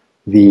of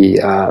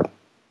what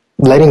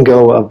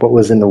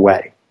was in the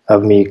way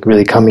of me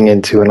really coming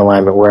into an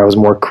alignment where I was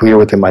more clear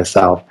within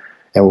myself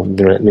and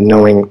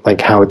knowing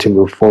how to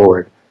move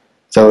forward.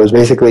 So it was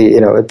basically,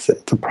 it's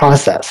a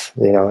process,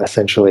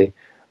 essentially.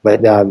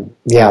 But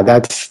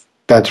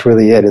that's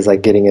really it, is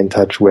getting in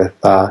touch with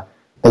the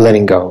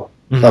letting go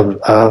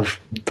of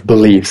the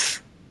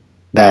beliefs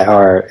that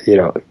are,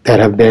 that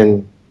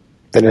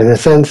in a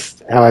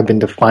sense, how I've been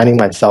defining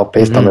myself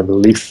based on the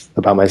beliefs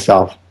about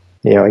myself,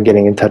 and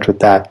getting in touch with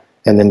that,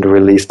 and then to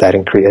release that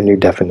and create a new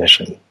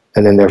definition,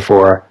 and then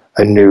therefore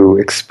a new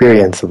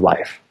experience of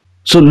life.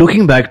 So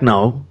looking back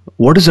now,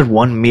 what is that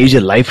one major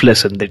life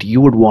lesson that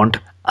you would want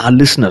our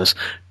listeners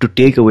to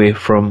take away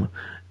from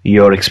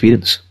your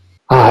experience?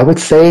 I would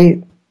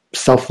say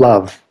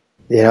self-love,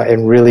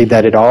 and really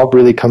that it all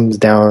really comes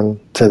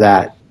down to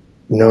that.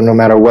 No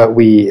matter what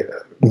we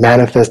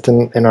manifest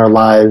in our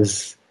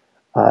lives,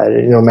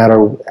 no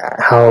matter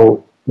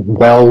how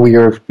well we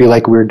feel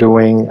like we're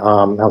doing,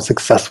 how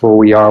successful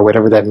we are,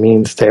 whatever that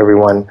means to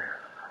everyone,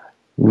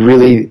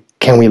 really,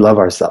 can we love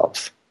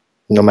ourselves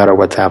no matter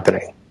what's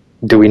happening?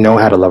 Do we know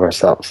how to love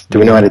ourselves? Do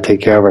we know how to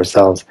take care of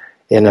ourselves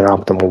in an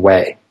optimal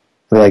way?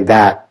 Like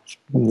that,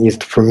 at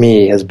least for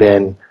me, has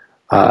been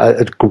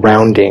a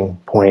grounding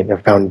point, a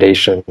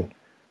foundation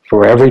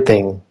for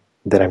everything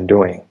that I'm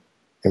doing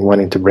and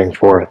wanting to bring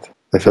forth.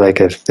 I feel like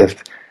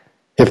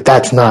if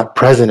that's not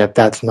present, if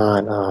that's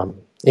not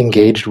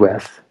engaged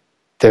with,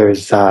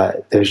 there's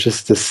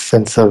just this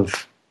sense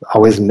of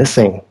always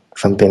missing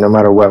something, no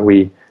matter what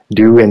we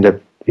do end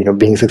up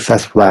being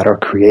successful at or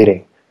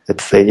creating.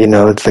 It's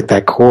it's like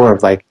that core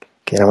of like,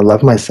 I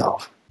love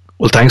myself.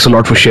 Well, thanks a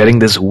lot for sharing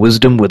this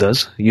wisdom with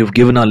us. You've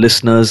given our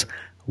listeners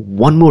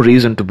one more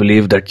reason to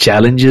believe that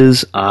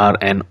challenges are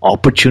an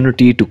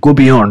opportunity to go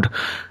beyond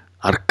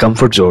our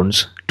comfort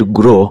zones, to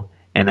grow,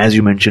 and as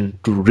you mentioned,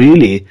 to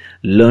really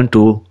learn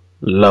to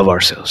love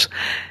ourselves.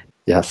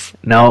 Yes.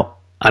 Now,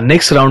 our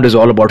next round is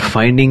all about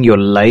finding your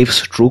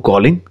life's true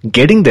calling.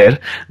 Getting there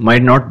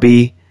might not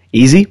be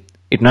easy.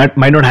 It might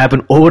not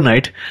happen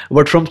overnight,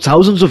 but from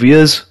thousands of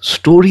years,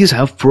 stories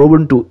have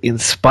proven to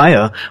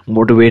inspire,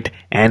 motivate,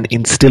 and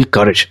instill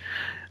courage.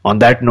 On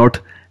that note,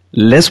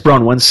 Les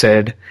Brown once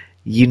said,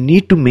 "You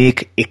need to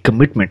make a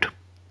commitment.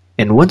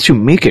 And once you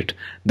make it,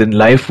 then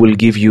life will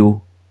give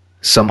you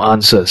some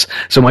answers."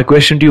 So my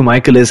question to you,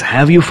 Mykal, is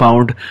have you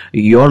found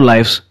your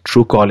life's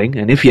true calling?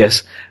 And if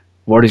yes,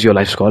 what is your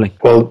life's calling?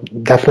 Well,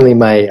 definitely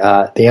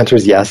the answer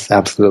is yes,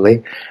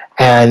 absolutely.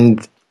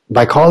 And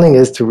my calling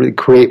is to really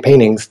create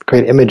paintings,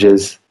 create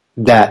images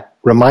that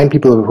remind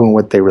people of who and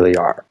what they really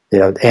are,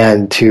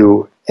 and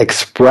to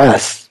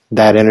express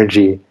that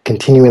energy,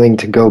 continuing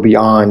to go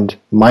beyond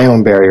my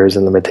own barriers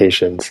and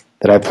limitations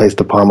that I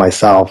placed upon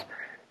myself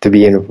to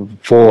be in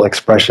full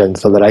expression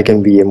so that I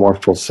can be in more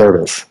full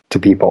service to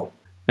people.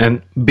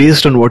 And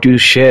based on what you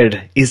shared,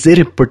 is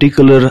there a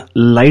particular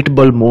light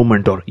bulb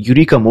moment or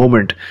eureka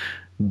moment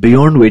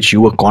beyond which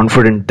you were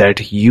confident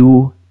that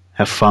you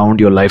have found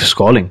your life's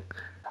calling?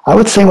 I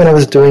would say when I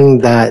was doing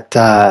that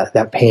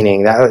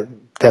painting,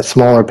 that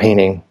smaller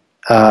painting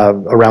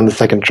around the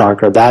second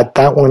chakra,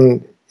 that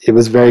one, it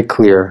was very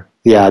clear.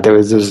 Yeah, there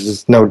was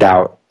just no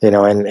doubt, and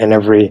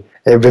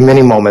there have been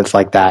many moments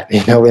like that,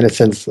 in a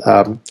sense,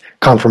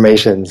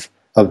 confirmations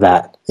of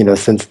that,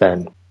 since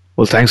then.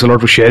 Well, thanks a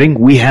lot for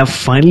sharing. We have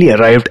finally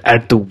arrived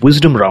at the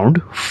wisdom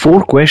round.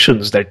 4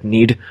 questions that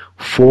need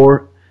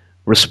 4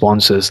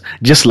 responses,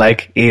 just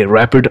like a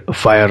rapid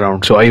fire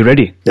round. So are you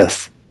ready?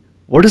 Yes.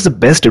 What is the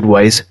best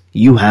advice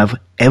you have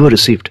ever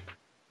received?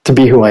 To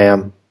be who I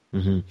am.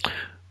 Mm-hmm.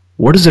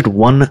 What is that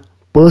one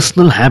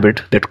personal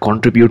habit that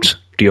contributes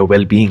to your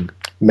well-being?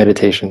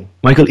 Meditation.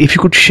 Mykal, if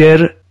you could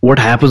share what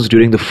happens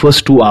during the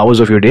first 2 hours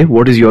of your day,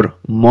 what is your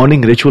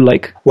morning ritual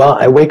like? Well,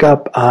 I wake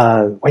up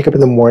in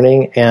the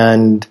morning,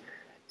 and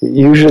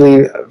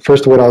usually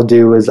first what I'll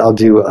do is I'll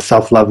do a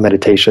self-love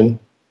meditation,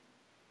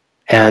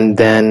 and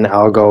then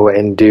I'll go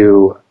and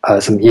do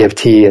some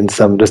EFT and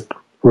some just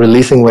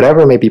releasing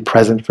whatever may be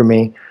present for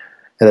me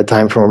at the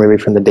time from maybe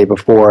from the day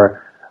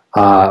before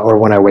or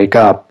when I wake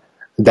up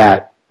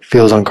that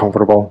feels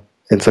uncomfortable.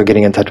 And so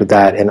getting in touch with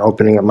that and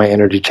opening up my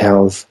energy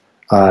channels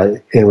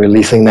and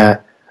releasing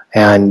that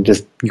and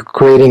just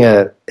creating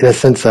in a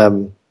sense,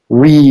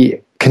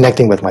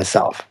 reconnecting with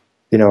myself,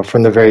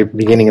 from the very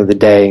beginning of the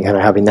day and kind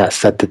of having that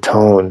set the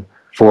tone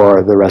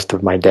for the rest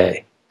of my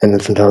day. And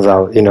then sometimes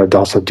I'll,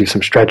 also do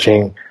some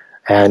stretching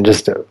and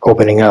just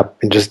opening up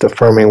and just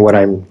affirming what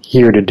I'm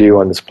here to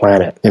do on this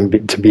planet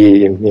and to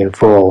be in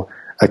full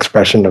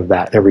expression of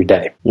that every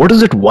day. What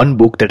is it one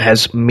book that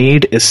has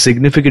made a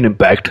significant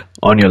impact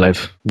on your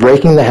life?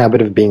 Breaking the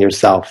Habit of Being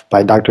Yourself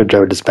by Dr.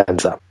 Joe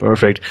Dispenza.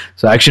 Perfect.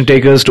 So action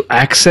takers, to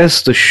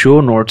access the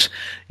show notes,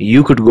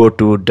 you could go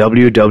to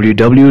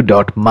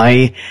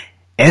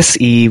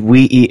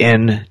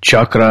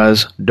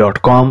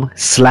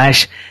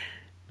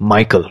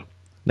www.mysevenchakras.com/Mykal.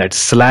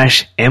 That's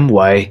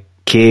 /MYKAL,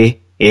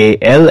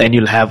 and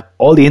you'll have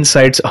all the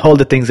insights, all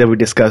the things that we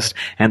discussed,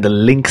 and the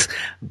links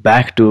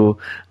back to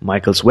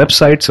Mykal's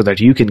website so that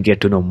you can get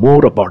to know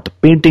more about the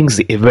paintings,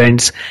 the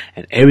events,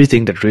 and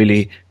everything that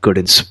really could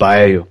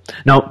inspire you.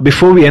 Now,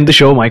 before we end the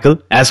show, Mykal,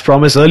 as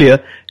promised earlier,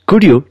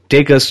 could you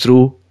take us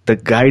through the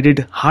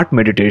guided heart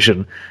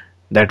meditation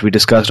that we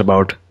discussed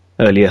about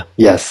earlier?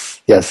 Yes,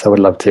 I would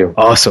love to.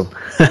 Awesome.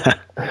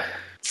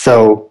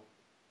 So,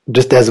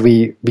 just as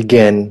we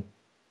begin,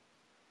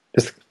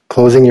 just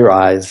closing your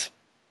eyes,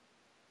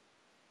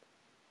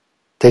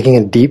 taking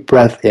a deep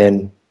breath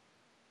in,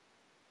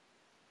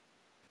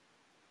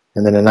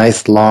 and then a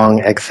nice long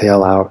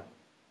exhale out.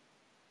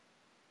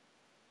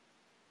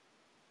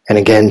 And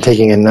again,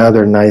 taking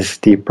another nice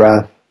deep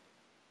breath.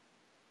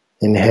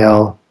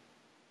 Inhale.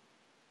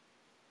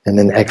 and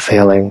then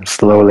exhaling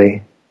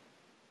slowly.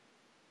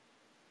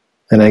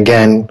 And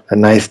again, a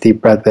nice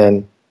deep breath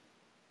in,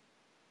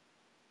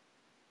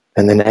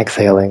 and then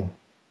exhaling.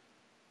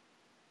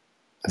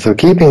 So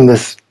keeping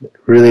this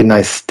really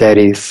nice,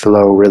 steady,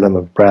 slow rhythm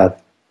of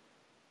breath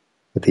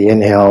with the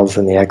inhales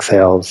and the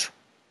exhales.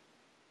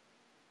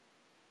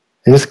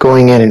 And just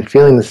going in and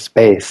feeling the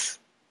space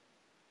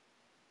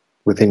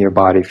within your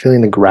body,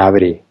 feeling the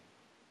gravity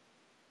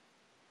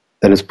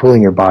that is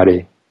pulling your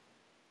body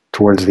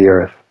towards the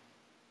earth.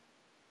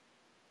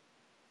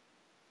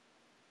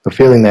 So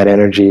feeling that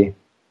energy,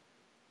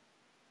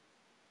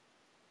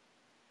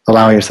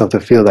 allowing yourself to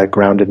feel that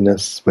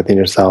groundedness within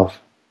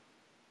yourself.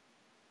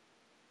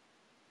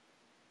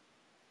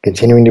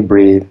 Continuing to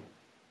breathe,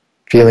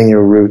 feeling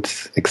your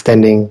roots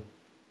extending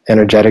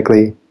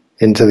energetically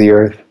into the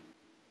earth,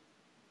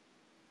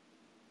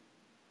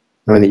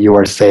 knowing that you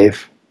are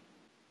safe,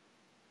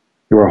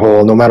 you are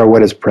whole, no matter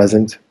what is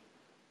present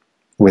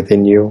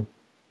within you,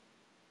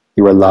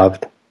 you are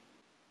loved.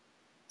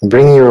 And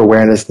bringing your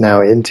awareness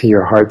now into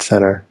your heart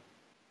center,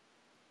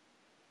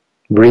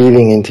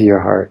 breathing into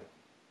your heart,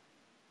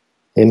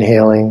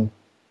 inhaling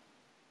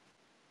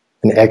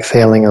and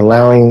exhaling,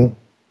 allowing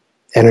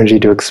energy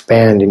to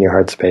expand in your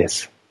heart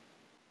space.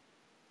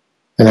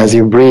 And as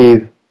you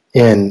breathe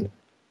in,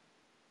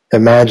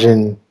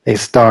 imagine a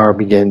star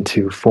begin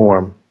to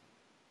form,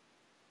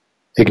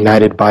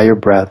 ignited by your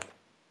breath.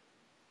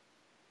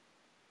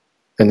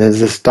 And as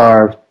this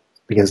star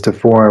begins to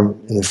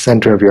form in the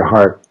center of your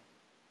heart,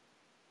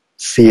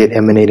 see it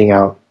emanating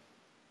out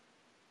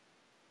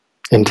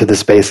into the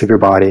space of your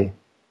body.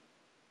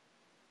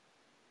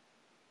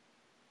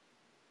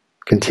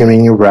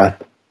 Continuing your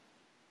breath.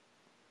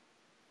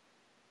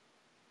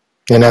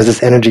 And as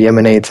this energy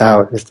emanates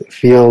out, just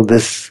feel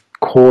this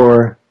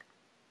core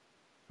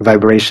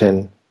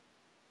vibration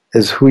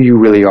is who you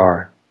really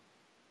are,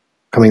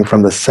 coming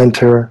from the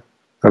center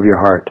of your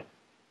heart.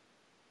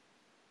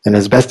 And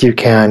as best you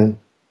can,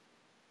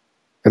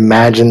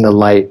 imagine the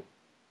light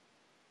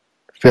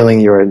filling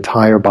your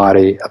entire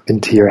body up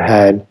into your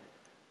head,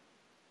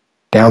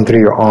 down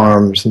through your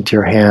arms, into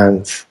your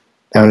hands,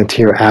 down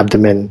into your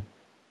abdomen,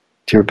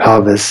 to your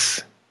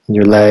pelvis, and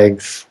your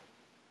legs,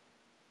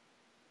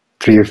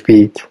 through your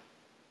feet,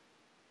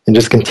 and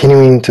just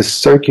continuing to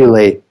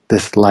circulate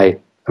this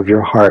light of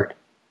your heart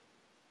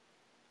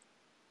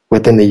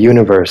within the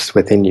universe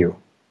within you.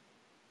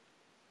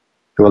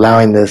 So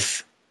allowing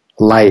this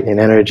light and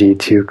energy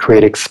to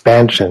create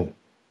expansion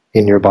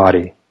in your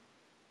body.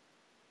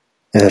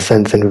 In a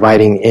sense,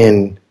 inviting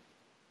in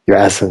your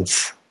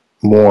essence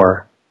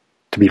more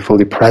to be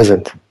fully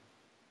present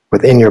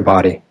within your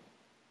body.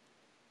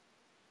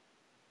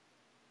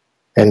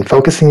 And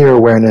focusing your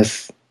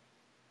awareness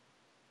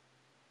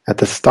at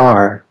the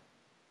star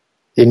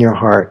in your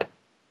heart,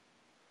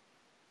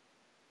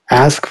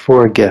 ask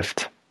for a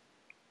gift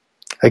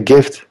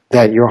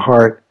that your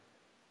heart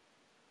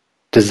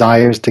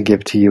desires to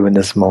give to you in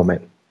this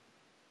moment.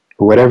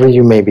 Whatever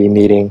you may be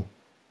needing,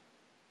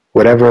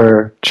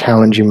 whatever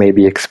challenge you may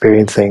be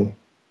experiencing,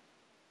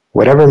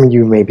 whatever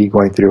you may be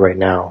going through right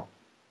now,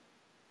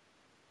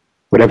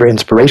 whatever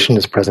inspiration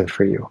is present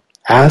for you,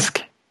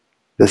 ask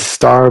the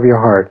star of your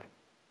heart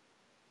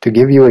to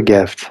give you a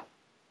gift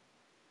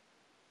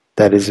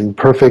that is in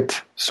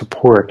perfect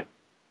support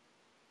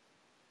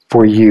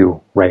for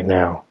you right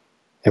now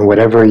and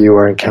whatever you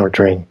are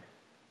encountering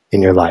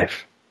in your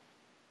life.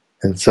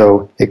 And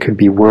so it could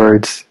be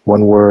words,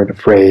 one word, a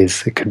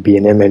phrase, it could be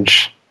an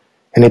image,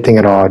 anything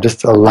at all.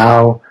 Just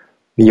allow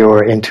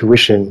your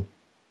intuition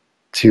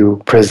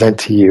to present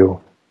to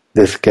you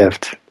this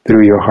gift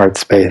through your heart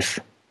space,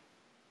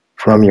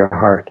 from your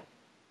heart.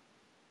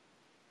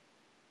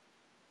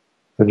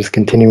 So just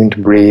continuing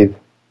to breathe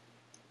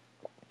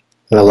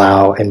and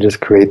allow and just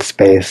create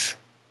space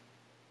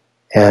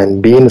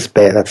and be in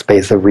that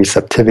space of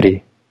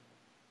receptivity.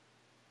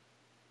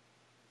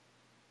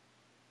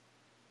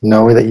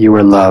 Know that you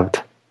are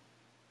loved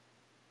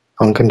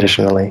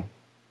unconditionally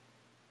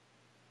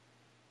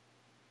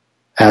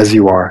as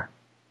you are.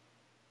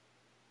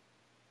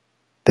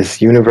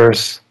 This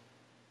universe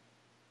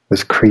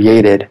was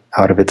created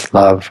out of its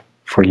love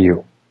for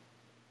you.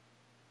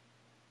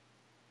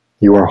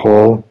 You are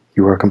whole,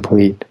 you are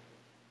complete.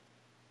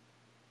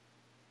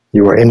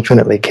 You are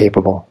infinitely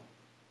capable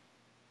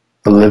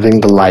of living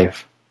the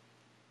life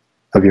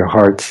of your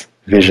heart's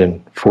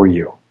vision for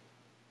you.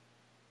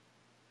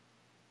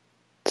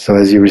 So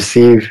as you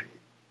receive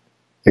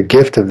the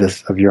gift of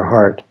this, of your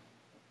heart,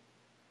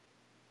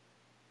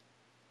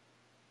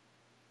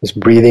 just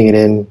breathing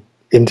it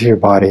into your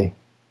body,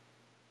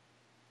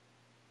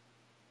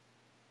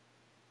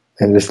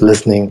 and just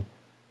listening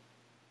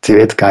to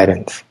its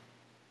guidance.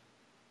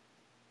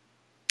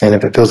 And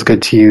if it feels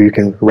good to you, you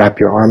can wrap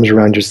your arms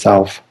around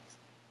yourself,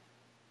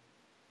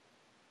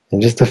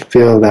 and just to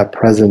feel that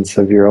presence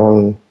of your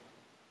own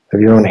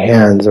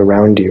hands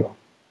around you,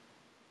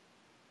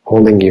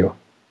 holding you,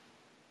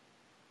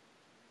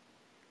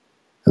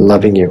 and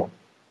loving you.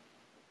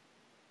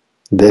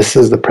 This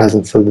is the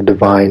presence of the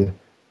divine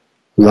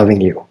loving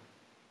you.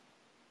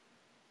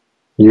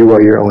 You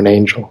are your own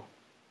angel.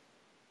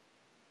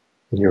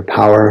 And your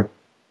power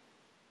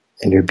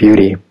and your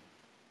beauty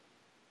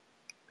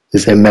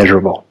is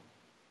immeasurable.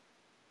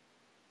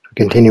 So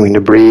continuing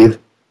to breathe,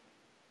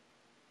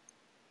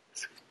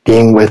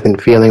 being with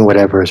and feeling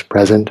whatever is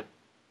present,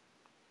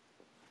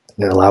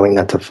 and allowing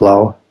that to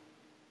flow.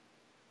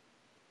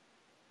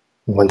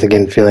 And once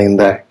again, feeling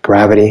that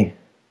gravity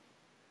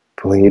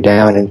pulling you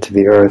down into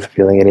the earth,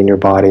 feeling it in your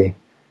body,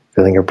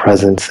 feeling your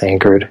presence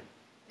anchored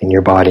in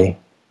your body.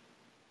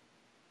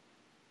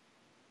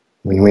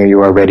 When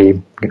you are ready,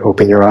 you can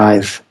open your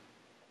eyes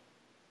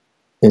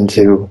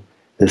into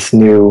this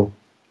new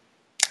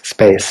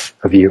space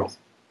of you.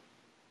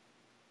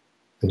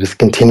 And just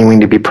continuing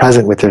to be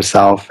present with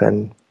yourself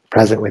and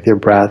present with your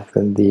breath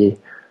and the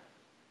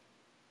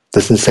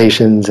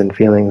sensations and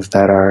feelings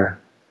that are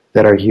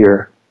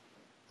here,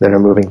 that are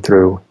moving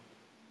through.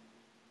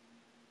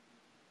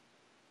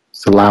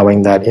 Just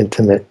allowing that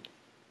intimate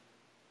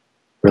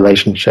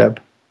relationship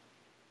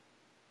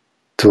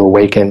to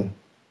awaken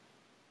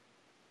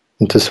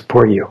and to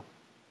support you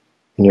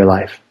in your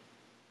life.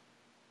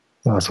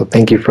 So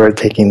thank you for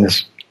taking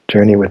this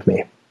journey with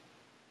me.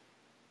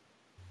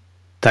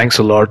 Thanks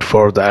a lot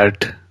for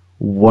that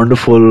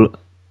wonderful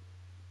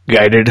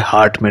guided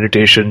heart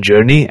meditation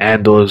journey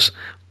and those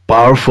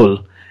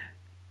powerful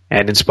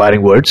and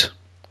inspiring words.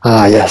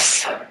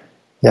 Yes.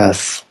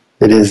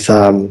 It is,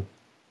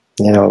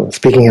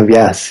 speaking of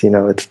yes,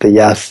 it's the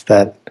yes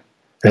that,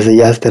 there's a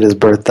yes that has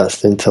birthed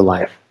us into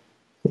life,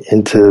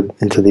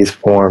 into these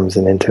forms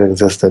and into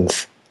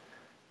existence.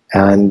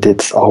 And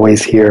it's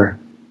always here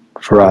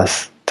for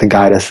us to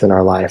guide us in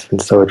our life.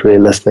 And so it's really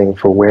listening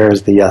for where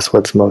is the yes,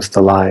 what's most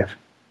alive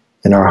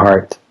in our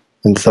heart.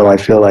 And so I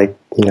feel like,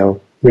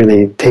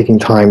 really taking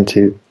time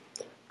to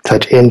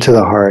touch into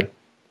the heart,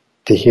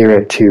 to hear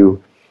it,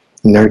 to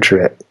nurture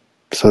it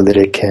so that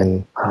it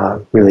can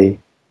really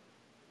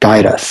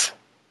guide us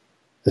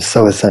is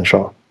so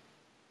essential.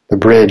 The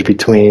bridge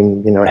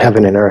between,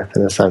 heaven and earth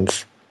in a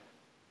sense,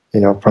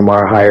 from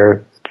our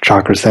higher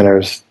chakra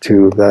centers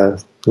to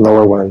the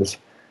lower ones,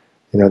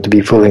 to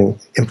be fully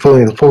in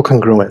full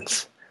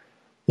congruence,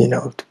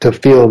 to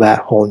feel that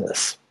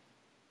wholeness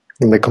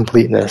and the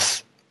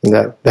completeness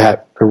and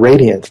that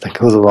radiance that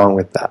goes along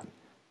with that.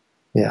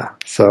 Yeah.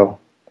 So,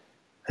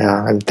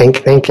 and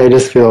I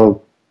just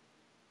feel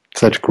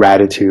such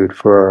gratitude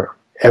for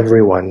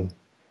everyone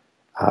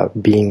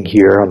being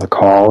here on the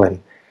call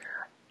and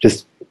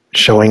just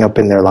showing up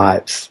in their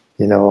lives,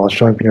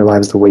 showing up in your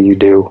lives the way you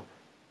do,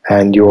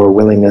 and your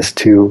willingness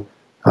to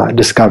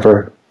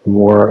discover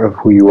more of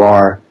who you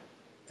are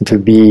and to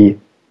be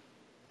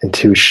and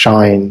to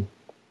shine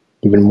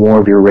even more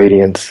of your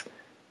radiance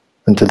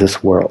into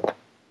this world.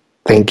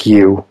 Thank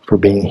you for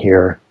being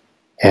here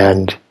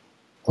and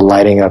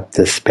lighting up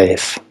this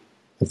space.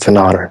 It's an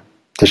honor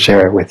to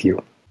share it with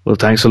you. Well,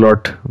 thanks a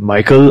lot,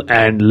 Mykal.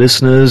 And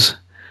listeners,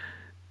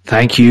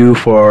 thank you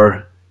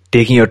for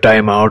taking your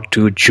time out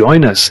to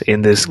join us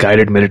in this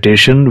guided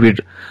meditation.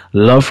 We'd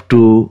love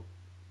to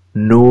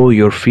know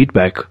your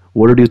feedback.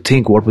 What did you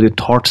think? What were the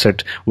thoughts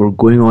that were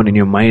going on in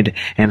your mind?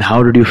 And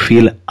how did you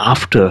feel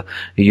after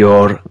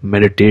your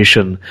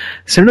meditation?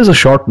 Send us a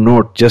short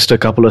note, just a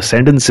couple of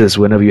sentences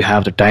whenever you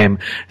have the time.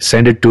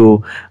 Send it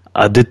to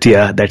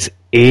Aditya, that's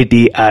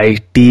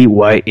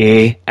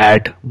ADITYA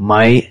at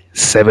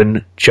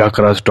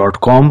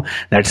my7chakras.com.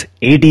 That's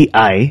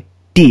ADITYA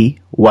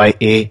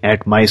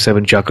at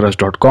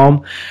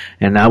my7chakras.com.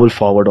 And I will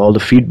forward all the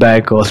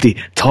feedback, all the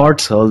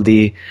thoughts, all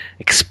the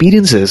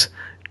experiences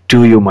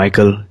to you,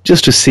 Mykal,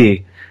 just to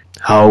see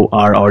how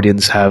our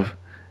audience have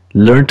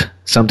learnt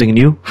something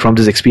new from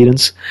this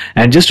experience.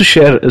 And just to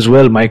share as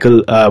well,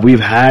 Mykal, we've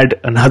had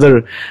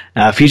another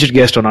featured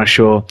guest on our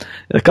show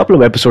a couple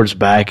of episodes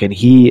back, and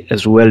he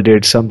as well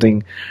did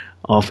something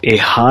of a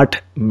heart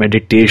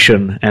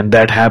meditation, and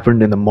that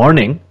happened in the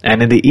morning.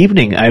 And in the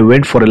evening, I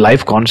went for a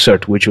live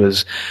concert, which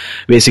was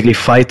basically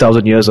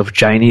 5,000 years of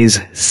Chinese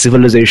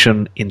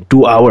civilization in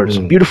 2 hours.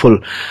 Beautiful,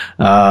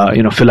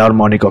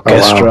 philharmonic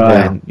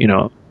orchestra, and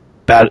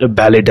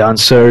ballet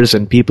dancers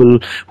and people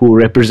who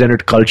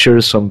represented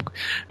cultures from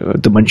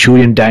the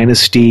Manchurian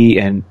dynasty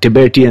and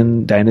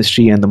Tibetan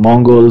dynasty and the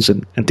Mongols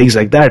and things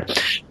like that.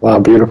 Wow,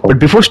 beautiful. But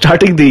before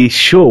starting the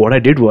show, what I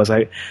did was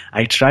I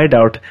tried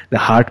out the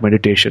heart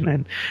meditation,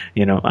 and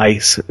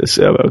I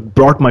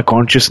brought my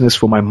consciousness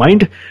from my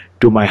mind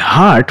to my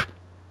heart.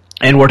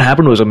 And what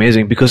happened was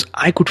amazing, because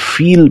I could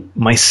feel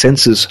my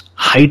senses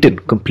heighten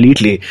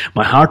completely.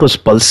 My heart was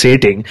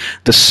pulsating.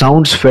 The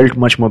sounds felt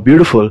much more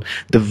beautiful.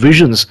 The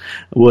visions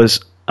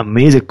was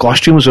amazing.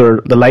 Costumes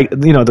were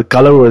the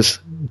color was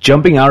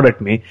jumping out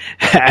at me,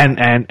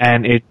 and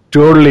it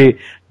totally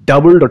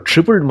doubled or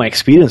tripled my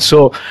experience.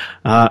 So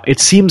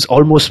it seems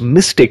almost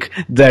mystic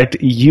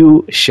that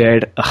you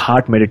shared a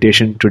heart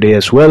meditation today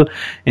as well.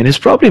 And it's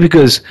probably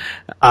because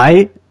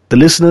the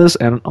listeners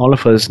and all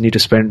of us need to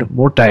spend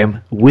more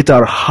time with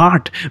our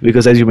heart,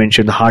 because as you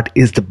mentioned, the heart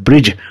is the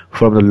bridge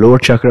from the lower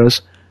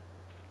chakras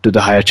to the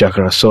higher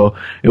chakras. So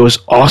it was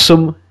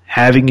awesome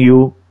having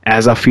you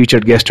as our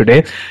featured guest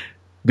today.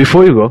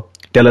 Before you go,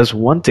 tell us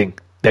one thing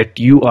that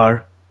you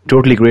are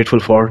totally grateful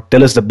for.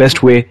 Tell us the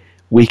best way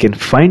we can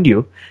find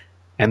you,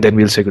 and then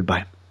we'll say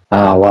goodbye.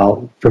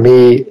 Well, for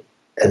me,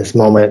 at this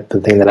moment, the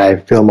thing that I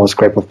feel most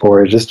grateful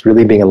for is just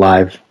really being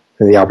alive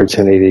and the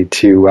opportunity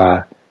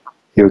to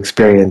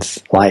experience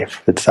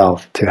life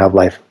itself, to have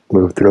life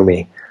move through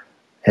me,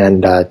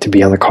 and to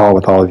be on the call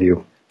with all of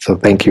you. So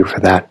thank you for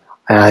that.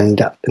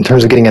 And in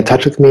terms of getting in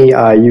touch with me,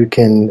 you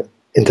can,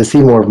 and to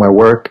see more of my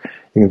work,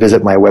 you can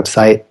visit my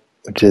website,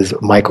 which is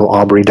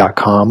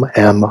MykalAubry.com,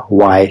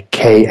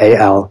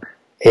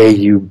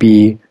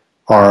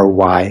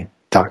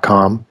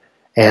 MykalAubry.com.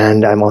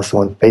 And I'm also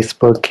on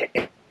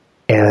Facebook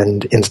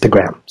and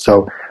Instagram.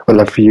 So I'd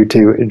love for you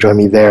to join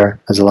me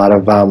there. There's a lot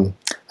of, I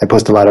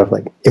post a lot of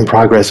like in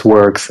progress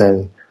works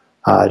and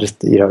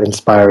just,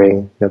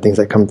 inspiring, things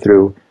that come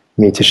through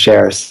me to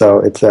share. So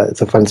it's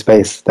a fun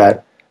space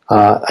that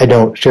I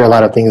don't share a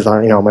lot of things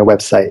on, my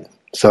website.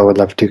 So I'd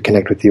love to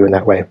connect with you in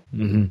that way.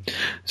 Mm-hmm.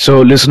 So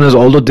listeners,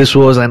 although this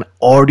was an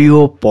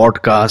audio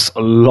podcast,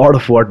 a lot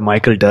of what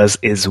Mykal does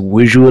is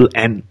visual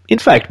and in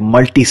fact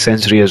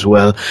multi-sensory as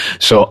well.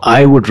 So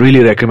I would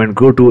really recommend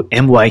go to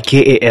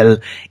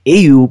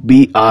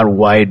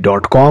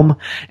MykalAubry.com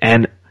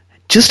and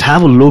just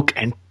have a look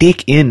and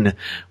take in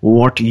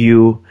what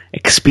you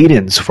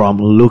experience from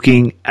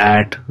looking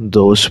at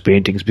those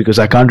paintings, because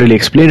I can't really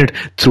explain it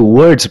through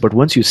words, but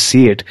once you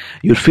see it,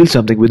 you'll feel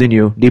something within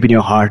you, deep in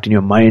your heart, in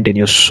your mind, in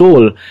your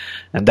soul,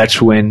 and that's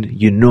when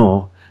you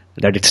know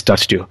that it's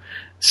touched you.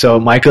 So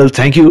Mykal,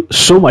 thank you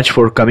so much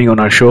for coming on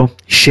our show,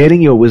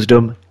 sharing your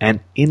wisdom and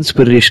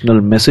inspirational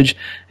message,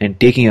 and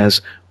taking us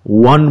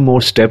one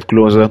more step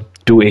closer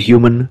to a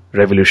human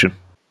revolution.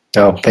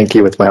 Oh, thank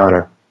you. It's my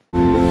honor.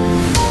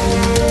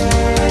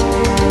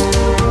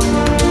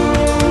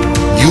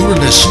 You were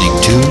listening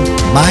to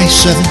My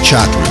Seven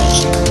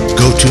Chakras.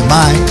 Go to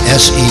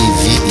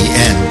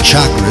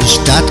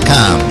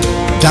mysevenchakras.com.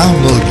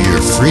 Download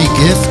your free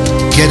gift,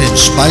 get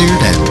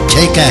inspired, and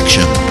take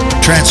action.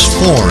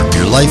 Transform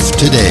your life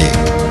today.